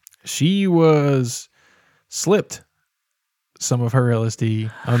 She was slipped some of her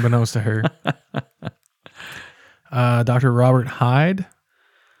LSD unbeknownst to her. Dr. Robert Hyde.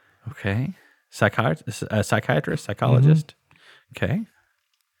 Okay. Psychiatrist, psychologist. Mm-hmm.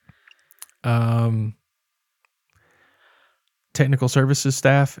 Okay. Technical services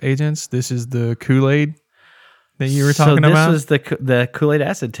staff agents. This is the Kool-Aid that you were talking about. So this is the Kool-Aid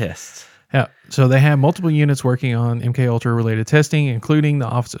acid tests. Yeah. So they have multiple units working on MK Ultra related testing, including the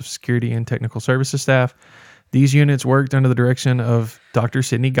Office of Security and Technical Services staff. These units worked under the direction of Dr.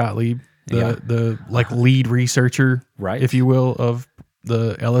 Sidney Gottlieb, the lead researcher, right, if you will, of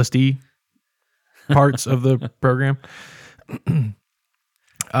the LSD parts of the program.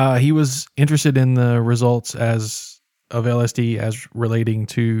 He was interested in the results of LSD as relating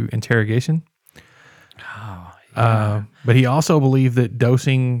to interrogation. Oh, yeah. But he also believed that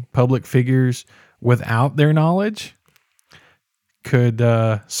dosing public figures without their knowledge could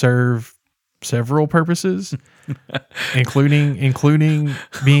serve several purposes, including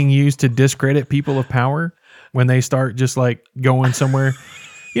being used to discredit people of power when they start just like going somewhere.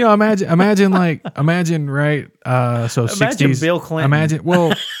 You know, imagine, right? So imagine 60s. Bill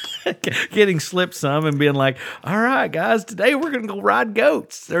Clinton. Getting slipped some and being like, "All right, guys, today we're going to go ride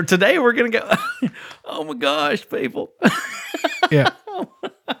goats," or "Today we're going to go." Oh my gosh, people. Yeah.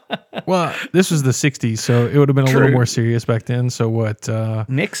 Well, this was the 60s, so it would have been a little more serious back then. So what?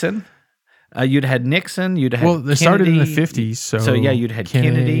 Nixon. You'd had Nixon. You'd had. Well, they started in the 50s. So yeah, you'd had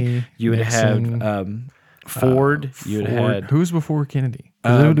Kennedy. You would have Ford. You'd had. Who's before Kennedy? It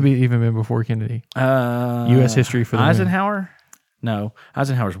would have even been before Kennedy. U.S. history for the Eisenhower. Moon. No,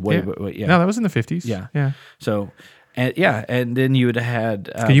 Eisenhower's way. Yeah. No, that was in the 50s. Yeah. So, and then you would have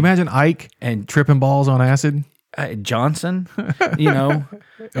had. Can you imagine Ike and tripping balls on acid? Johnson,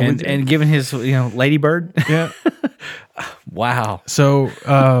 and giving his Lady Bird. Yeah. Wow. So,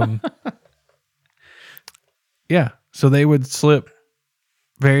 yeah. So they would slip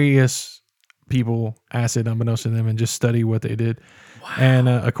various people acid unbeknownst to them and just study what they did. Wow. And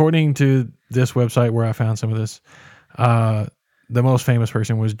according to this website where I found some of this, the most famous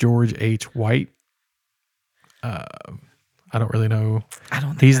person was George H. White. I don't really know.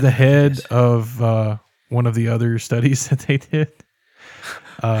 He's the head of one of the other studies that they did.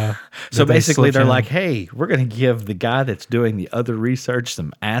 So basically, they're like, "Hey, we're going to give the guy that's doing the other research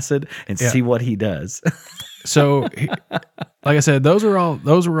some acid and see what he does." So, like I said, those were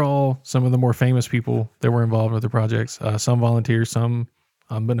all some of the more famous people that were involved with the projects. Some volunteers, some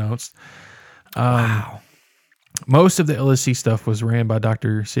unbeknownst. Wow. Most of the LSD stuff was ran by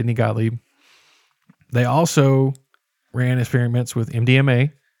Dr. Sidney Gottlieb. They also ran experiments with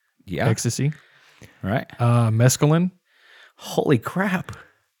MDMA, Yeah. ecstasy, Right. mescaline, Holy crap.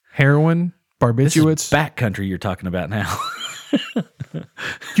 heroin, This barbiturates. is backcountry you're talking about now.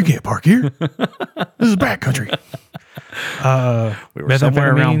 You can't park here. This is backcountry. We were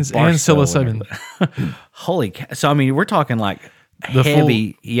somewhere around Methamphetamines and Barstow, psilocybin. Holy cow. So, I mean, we're talking like The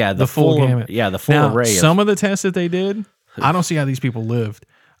heavy. The full gamut. the full Now, array. some of the tests that they did, I don't see how these people lived.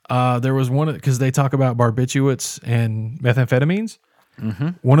 There was one, because they talk about barbiturates and methamphetamines. Mm-hmm.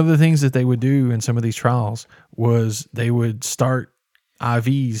 One of the things that they would do in some of these trials was they would start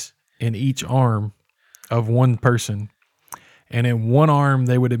IVs in each arm of one person. And in one arm,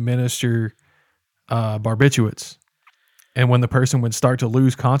 they would administer barbiturates. And when the person would start to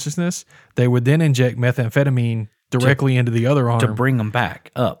lose consciousness, they would then inject methamphetamine directly into the other arm to bring them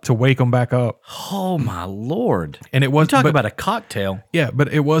back up. to wake them back up. Oh, my Lord. And it was Talk about a cocktail. Yeah,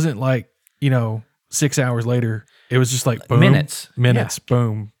 but it wasn't like, 6 hours later. It was just like boom, Minutes.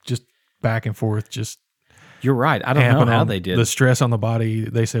 boom, just back and forth. Just You're right. I don't know how they did. The stress on the body,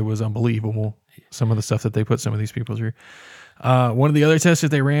 they said, was unbelievable. Some of the stuff that they put some of these people through. One of the other tests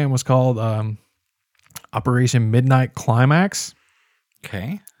that they ran was called Operation Midnight Climax.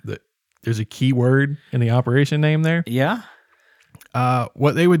 Okay. There's a key word in the operation name there. Yeah.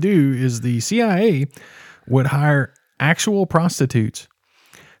 What they would do is the CIA would hire actual prostitutes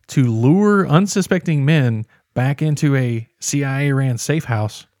to lure unsuspecting men back into a CIA-ran safe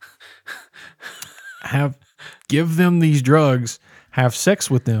house, give them these drugs, have sex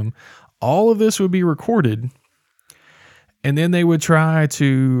with them. All of this would be recorded, and then they would try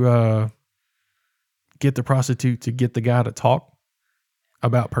to get the prostitute to get the guy to talk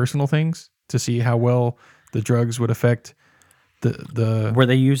about personal things to see how well the drugs would affect the Were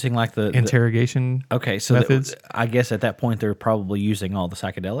they using like the interrogation okay, so methods. I guess at that point they're probably using all the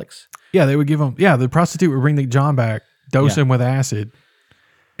psychedelics. Yeah, they would give him. Yeah, the prostitute would bring the John back, dose him with acid,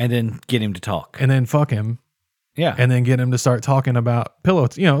 And then get him to talk. and then fuck him, Yeah. and then get him to start talking about a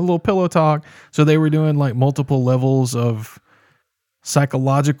little pillow talk. So they were doing like multiple levels of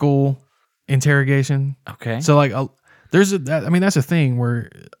psychological interrogation. Okay. So like that's a thing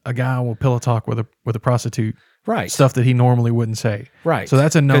where a guy will pillow talk with a prostitute. Right. Stuff that he normally wouldn't say. Right. So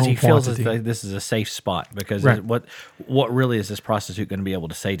that's a known because he feels quantity. that this is a safe spot. Because Right. what really is this prostitute going to be able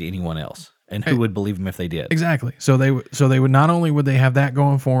to say to anyone else? And who would believe him if they did? Exactly. So they would not only would they have that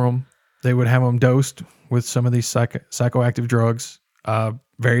going for them, they would have them dosed with some of these psychoactive drugs,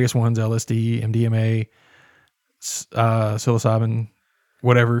 various ones, LSD, MDMA, psilocybin,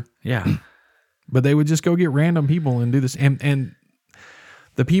 whatever. Yeah. But they would just go get random people and do this, and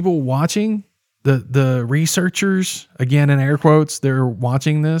the people watching. The researchers, again in air quotes, they're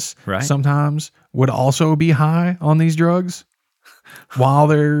watching this Right. sometimes would also be high on these drugs while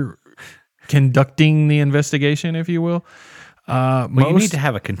they're conducting the investigation, if you will. Well, you need to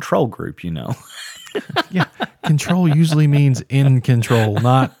have a control group, Yeah, control usually means in control,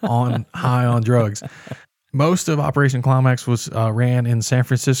 not on high on drugs. Most of Operation Climax was ran in San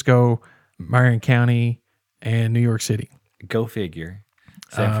Francisco, Marion County, and New York City. Go figure.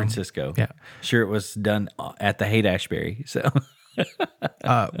 San Francisco. Yeah. Sure, it was done at the Haight-Ashbury. So,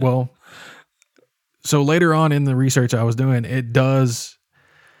 So later on in the research I was doing, the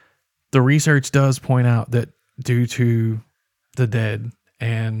research does point out that due to the dead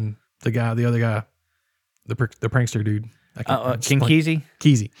and the other guy, the prankster dude, King Kesey?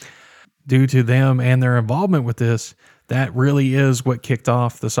 Kesey, due to them and their involvement with this, that really is what kicked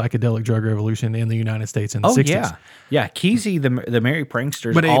off the psychedelic drug revolution in the United States in the 60s. Yeah. Yeah. Kesey, the Merry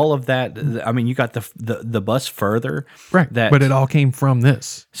Pranksters, But all of that. I mean, you got the bus further. Right. That, But it all came from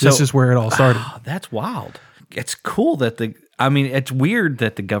this. This is where it all started. That's wild. It's cool that it's weird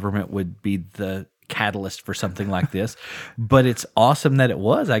that the government would be the catalyst for something like this, but it's awesome that it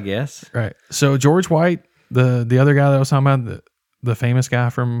was, I guess. Right. So George White, the other guy that I was talking about, the famous guy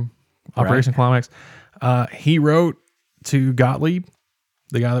from Operation Climax, he wrote to Gottlieb,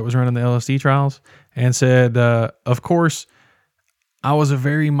 the guy that was running the LSD trials, and said, of course, I was a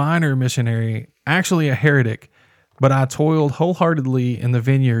very minor missionary, actually a heretic, but I toiled wholeheartedly in the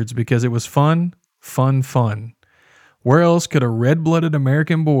vineyards because it was fun. Where else could a red-blooded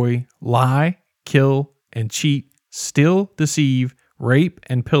American boy lie, kill, and cheat, steal, deceive, rape,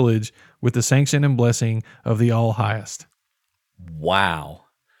 and pillage with the sanction and blessing of the All-Highest? Wow.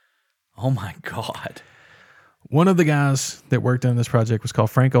 Oh, my God. One of the guys that worked on this project was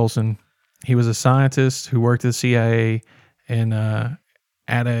called Frank Olson. He was a scientist who worked at the CIA, and in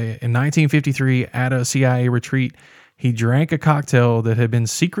 1953 at a CIA retreat, he drank a cocktail that had been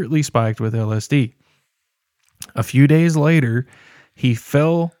secretly spiked with LSD. A few days later, he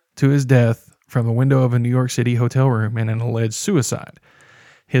fell to his death from the window of a New York City hotel room in an alleged suicide.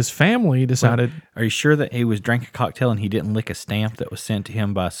 His family decided... Are you sure that he was drank a cocktail and he didn't lick a stamp that was sent to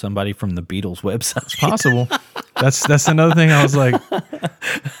him by somebody from the Beatles website? It's possible. That's another thing I was like...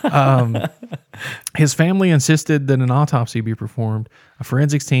 his family insisted that an autopsy be performed. A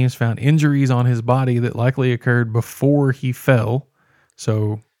forensics team found injuries on his body that likely occurred before he fell.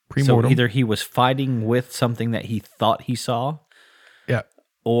 So, pre-mortem. So either he was fighting with something that he thought he saw... Yeah.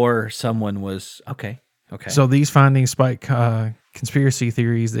 Or someone was... Okay. So these findings spike conspiracy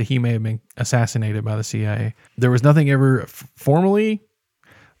theories that he may have been assassinated by the CIA. There was nothing ever formally,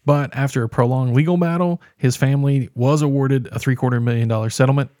 but after a prolonged legal battle, his family was awarded a $750,000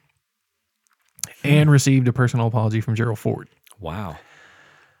 settlement and received a personal apology from Gerald Ford. Wow.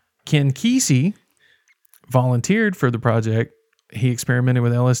 Ken Kesey volunteered for the project. He experimented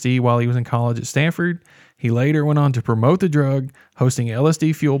with LSD while he was in college at Stanford. He later went on to promote the drug, hosting an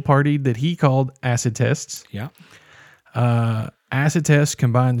LSD-fueled party that he called acid tests. Yeah. Acid tests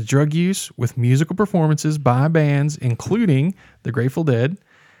combined the drug use with musical performances by bands, including the Grateful Dead,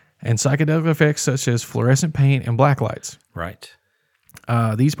 and psychedelic effects such as fluorescent paint and black lights. Right.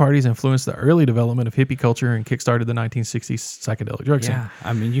 These parties influenced the early development of hippie culture and kickstarted the 1960s psychedelic drug scene. Yeah,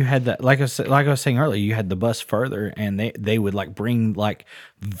 I mean, you had that, like I was saying earlier, you had the bus further, and they would like bring like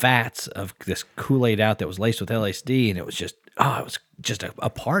vats of this Kool-Aid out that was laced with LSD, and it was just a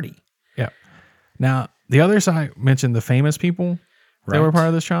party. Yeah. Now, the other side mentioned the famous people that were part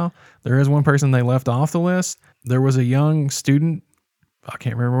of this trial. There is one person they left off the list. There was a young student. I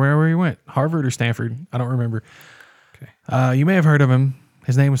can't remember where he went. Harvard or Stanford. I don't remember. Okay. You may have heard of him.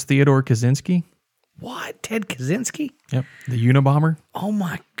 His name was Theodore Kaczynski. What? Ted Kaczynski? Yep. The Unabomber. Oh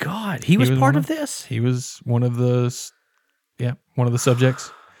my God. He was part of this? He was one of the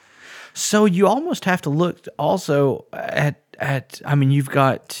subjects. So you almost have to look also at I mean, you've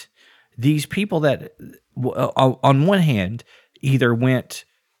got these people that on one hand either went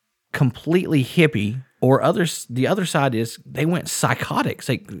completely hippie or the other side is they went psychotic,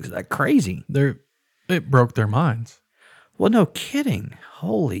 like crazy. It broke their minds. Well, no kidding.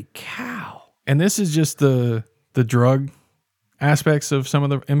 Holy cow. And this is just the drug aspects of some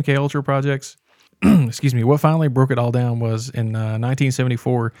of the MK Ultra projects. Excuse me. What finally broke it all down was in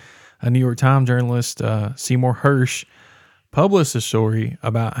 1974, a New York Times journalist, Seymour Hersh, published a story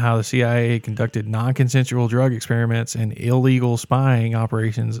about how the CIA conducted non-consensual drug experiments and illegal spying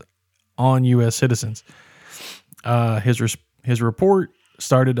operations on U.S. citizens. His report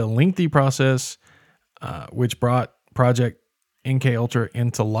started a lengthy process, which brought Project MK Ultra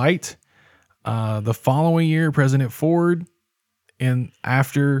into light. The following year, President Ford,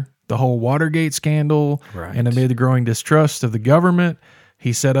 after the whole Watergate scandal and amid the growing distrust of the government,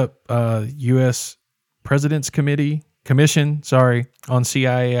 he set up U.S. President's Commission on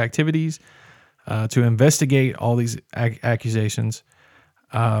CIA activities to investigate all these accusations.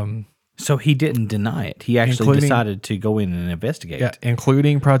 So he didn't deny it. He actually decided to go in and investigate. Yeah,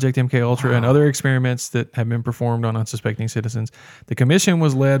 including Project MK Ultra and other experiments that have been performed on unsuspecting citizens. The commission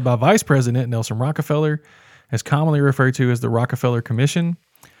was led by Vice President Nelson Rockefeller, as commonly referred to as the Rockefeller Commission.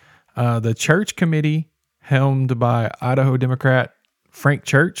 The Church Committee, helmed by Idaho Democrat Frank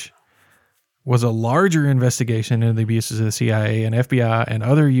Church, was a larger investigation into the abuses of the CIA and FBI and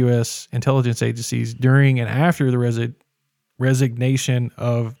other U.S. intelligence agencies during and after the resignation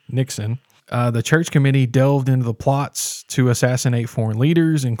of Nixon. The Church Committee delved into the plots to assassinate foreign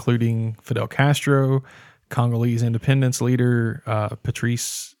leaders, including Fidel Castro, Congolese independence leader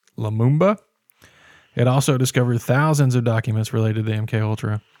Patrice Lumumba. It also discovered thousands of documents related to MK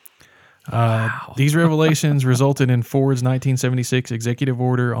Ultra. Wow. These revelations resulted in Ford's 1976 executive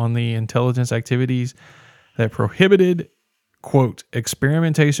order on the intelligence activities that prohibited, quote,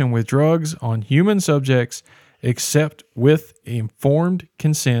 experimentation with drugs on human subjects except with informed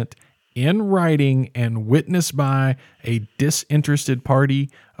consent in writing and witnessed by a disinterested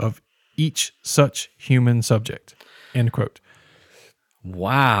party of each such human subject, end quote.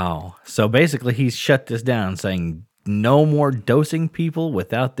 Wow. So basically he's shut this down saying no more dosing people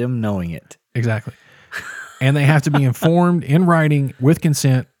without them knowing it. Exactly. And they have to be informed in writing with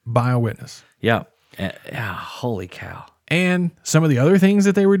consent by a witness. Yeah. Holy cow. And some of the other things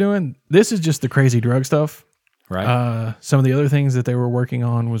that they were doing, this is just the crazy drug stuff. Right. Some of the other things that they were working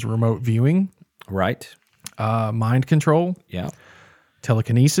on was remote viewing. Right. Mind control. Yeah.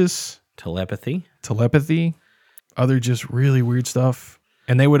 Telekinesis. Telepathy. Other just really weird stuff.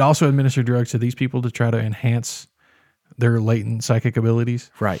 And they would also administer drugs to these people to try to enhance their latent psychic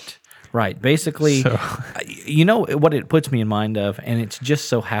abilities. Right. Basically, you know what it puts me in mind of, and it just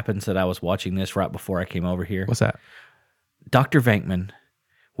so happens that I was watching this right before I came over here. What's that? Dr. Venkman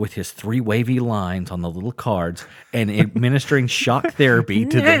with his 3 wavy lines on the little cards and administering shock therapy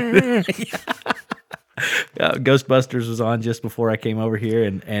to them. Ghostbusters was on just before I came over here,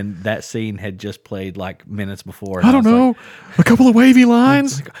 and that scene had just played like minutes before. I don't know. Like, a couple of wavy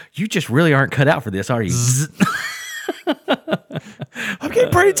lines. You just really aren't cut out for this, are you? I'm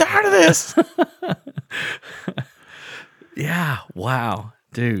getting pretty tired of this. Yeah. Wow.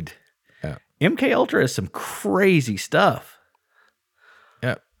 Dude. Yeah. MK Ultra is some crazy stuff.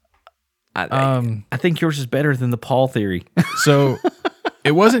 Yeah. I think yours is better than the Paul theory. So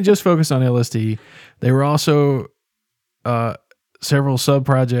it wasn't just focused on LSD. They were also several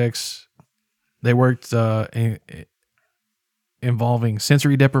sub-projects. They worked involving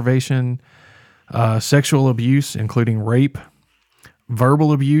sensory deprivation, sexual abuse, including rape,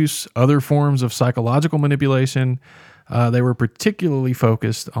 verbal abuse, other forms of psychological manipulation. They were particularly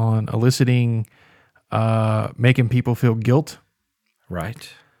focused on eliciting, making people feel guilt.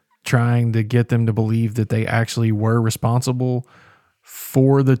 Right. Trying to get them to believe that they actually were responsible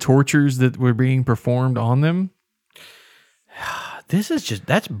for the tortures that were being performed on them.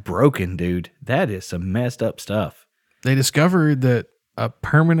 That's broken, dude. That is some messed up stuff. They discovered that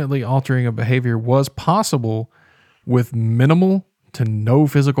permanently altering a behavior was possible with minimal to no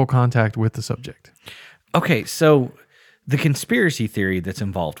physical contact with the subject. Okay, so the conspiracy theory that's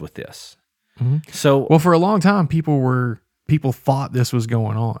involved with this. Mm-hmm. So, well, for a long time, people thought this was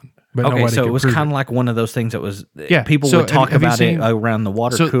going on. But okay, so it was kind of like one of those things that was, yeah. People would talk about it around the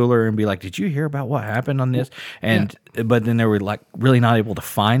water cooler and be like, "Did you hear about what happened on this?" And but then they were like really not able to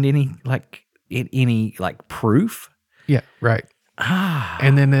find any proof. Yeah, right.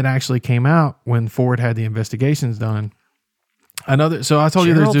 And then it actually came out when Ford had the investigations done. So I told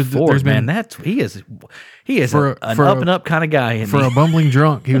Gerald you there's been he is an up and up kind of guy. For a bumbling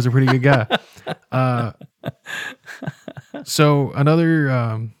drunk, he was a pretty good guy. So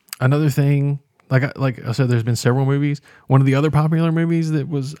another thing, like I said, there's been several movies. One of the other popular movies that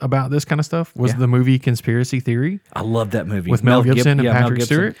was about this kind of stuff was the movie Conspiracy Theory. I love that movie with Mel Gibson and Patrick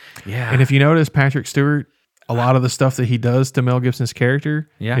Stewart. Yeah, and if you notice, Patrick Stewart, a lot of the stuff that he does to Mel Gibson's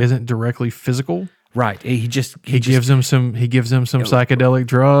character isn't directly physical. Right. He gives him some psychedelic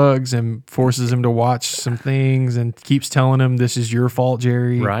drugs and forces him to watch some things and keeps telling him, "This is your fault,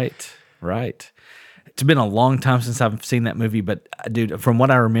 Jerry." Right. It's been a long time since I've seen that movie, but dude, from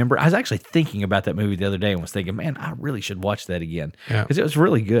what I remember, I was actually thinking about that movie the other day and was thinking, man, I really should watch that again because it was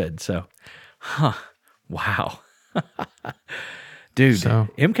really good. So, wow. Dude,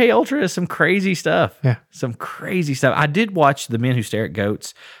 MK Ultra is some crazy stuff. Yeah. Some crazy stuff. I did watch The Men Who Stare at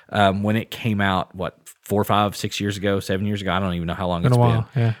Goats when it came out, 4, 5, 6 years ago, 7 years ago. I don't even know how long it's been.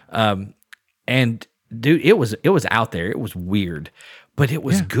 Yeah. And dude, it was out there. It was weird, but it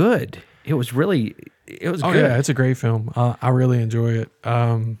was good. It was good. Yeah, it's a great film. I really enjoy it.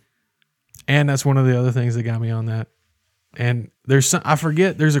 And that's one of the other things that got me on that. And there's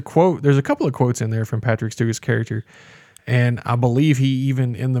a quote. There's a couple of quotes in there from Patrick Stewart's character. And I believe he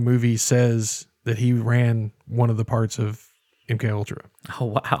even in the movie says that he ran one of the parts of MK Ultra. Oh,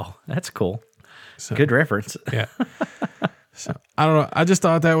 wow. That's cool. So, good reference. Yeah. So I don't know. I just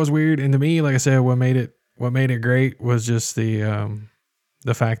thought that was weird. And to me, like I said, what made it great was just the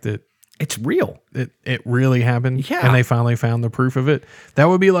fact that it's real. It really happened. Yeah. And they finally found the proof of it. That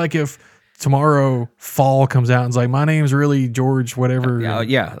would be like if tomorrow Faul comes out and is like, "My name's really George whatever."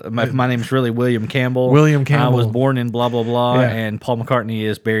 My name's really William Campbell. I was born in blah, blah, blah, and Paul McCartney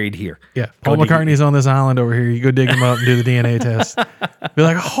is buried here. Yeah, Paul McCartney's on this island over here. You go dig him up and do the DNA test. Be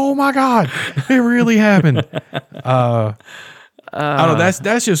like, "Oh my God, it really happened." I don't know.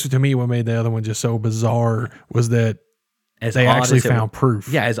 That's just, to me, what made the other one just so bizarre was that they actually found proof.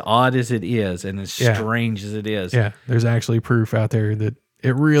 Yeah, as odd as it is and as strange as it is. Yeah, there's actually proof out there that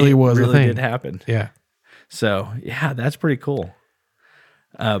it really was a thing. It really did happen. Yeah. So, yeah, that's pretty cool.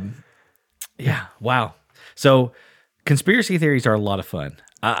 Yeah, wow. So, conspiracy theories are a lot of fun.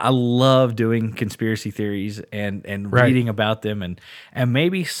 I love doing conspiracy theories and reading about them. And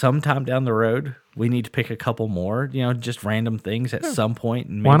maybe sometime down the road, we need to pick a couple more, just random things at some point.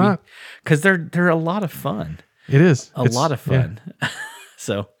 And maybe, why not? Because they're a lot of fun. It is. It's a lot of fun. Yeah.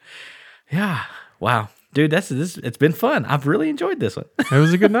 So, yeah. Wow. Dude, it's been fun. I've really enjoyed this one. It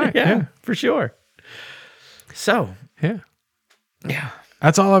was a good night. yeah, for sure. So, yeah.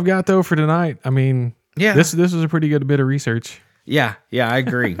 That's all I've got though for tonight. I mean, this was a pretty good bit of research. Yeah, I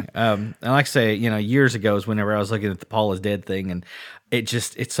agree. And like I say, years ago is whenever I was looking at the Paul is dead thing, and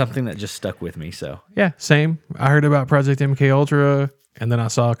it's something that just stuck with me. So yeah, same. I heard about Project MK Ultra, and then I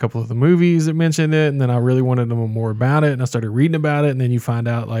saw a couple of the movies that mentioned it, and then I really wanted to know more about it, and I started reading about it, and then you find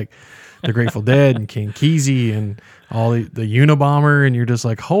out like the Grateful Dead and King Kesey and all the Unabomber, and you're just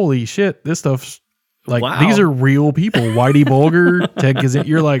like, holy shit, this stuff's like, wow. These are real people. Whitey Bulger, Ted Gazin.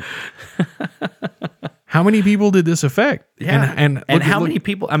 You're like, how many people did this affect? Yeah. And how many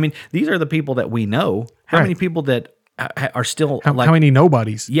people, I mean, these are the people that we know. How many people that are still how many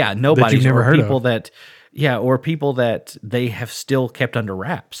nobodies? Yeah, nobodies. That you've never heard people of. or people that they have still kept under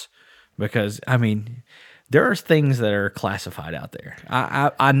wraps. Because, I mean, there are things that are classified out there.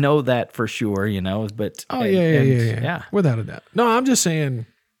 I know that for sure, but... Oh, yeah. Without a doubt. No, I'm just saying,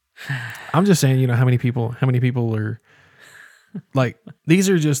 how many people are... Like, these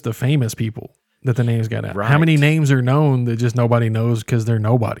are just the famous people that the names got out. Right. How many names are known that just nobody knows because they're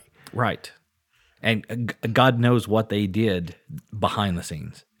nobody? Right. And God knows what they did behind the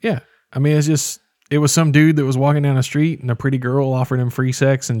scenes. Yeah. I mean, it was some dude that was walking down the street and a pretty girl offered him free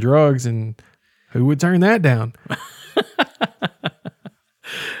sex and drugs, and who would turn that down?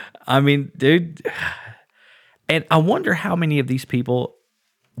 I mean, dude, and I wonder how many of these people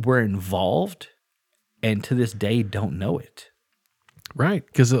were involved and to this day don't know it. Right,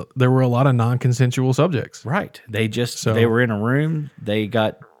 because there were a lot of non-consensual subjects. Right. They were in a room, they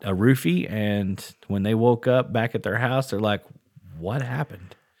got a roofie, and when they woke up back at their house, they're like, what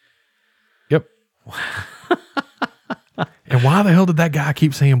happened? Yep. And why the hell did that guy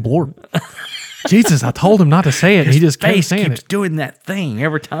keep saying blorp? Jesus, I told him not to say it, and he just kept saying keeps it. Doing that thing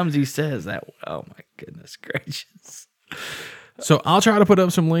every time he says that. Oh my goodness gracious! So I'll try to put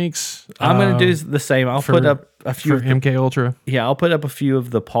up some links. I'm going to do the same. I'll put up a few for MK Ultra. Yeah, I'll put up a few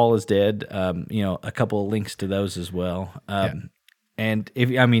of the Paul is Dead. A couple of links to those as well. And on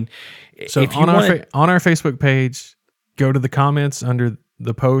our Facebook page, go to the comments under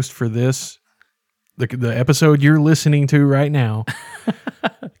the post for this. The episode you're listening to right now,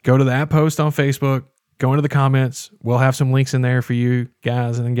 go to that post on Facebook, go into the comments. We'll have some links in there for you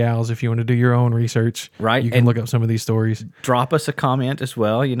guys and gals if you want to do your own research. Right. You can look up some of these stories. Drop us a comment as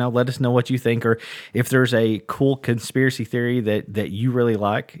well. Let us know what you think, or if there's a cool conspiracy theory that you really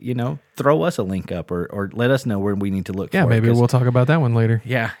like, throw us a link up or let us know where we need to look for. Yeah, maybe we'll talk about that one later.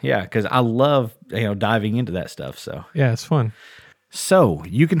 Yeah, because I love diving into that stuff. So yeah, it's fun. So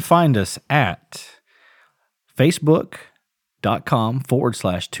you can find us at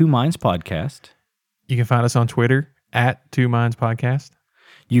Facebook.com/Two Minds Podcast. You can find us on Twitter at Two Minds Podcast.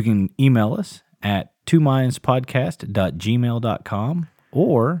 You can email us at twomindspodcast.gmail.com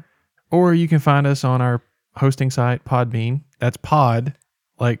or you can find us on our hosting site, Podbean. That's pod,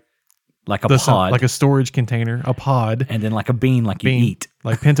 like a pod. Like a storage container, a pod. And then like a bean, you eat.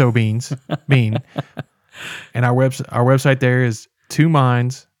 Like pinto beans, bean. And our website there is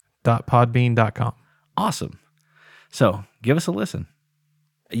twominds.podbean.com. Awesome. So give us a listen.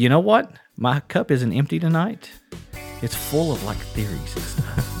 You know what? My cup isn't empty tonight. It's full of theories and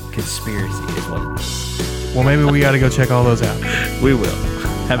stuff. Conspiracy is what it is. Well, maybe we got to go check all those out. We will.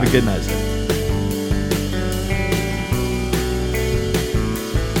 Have a good night, sir.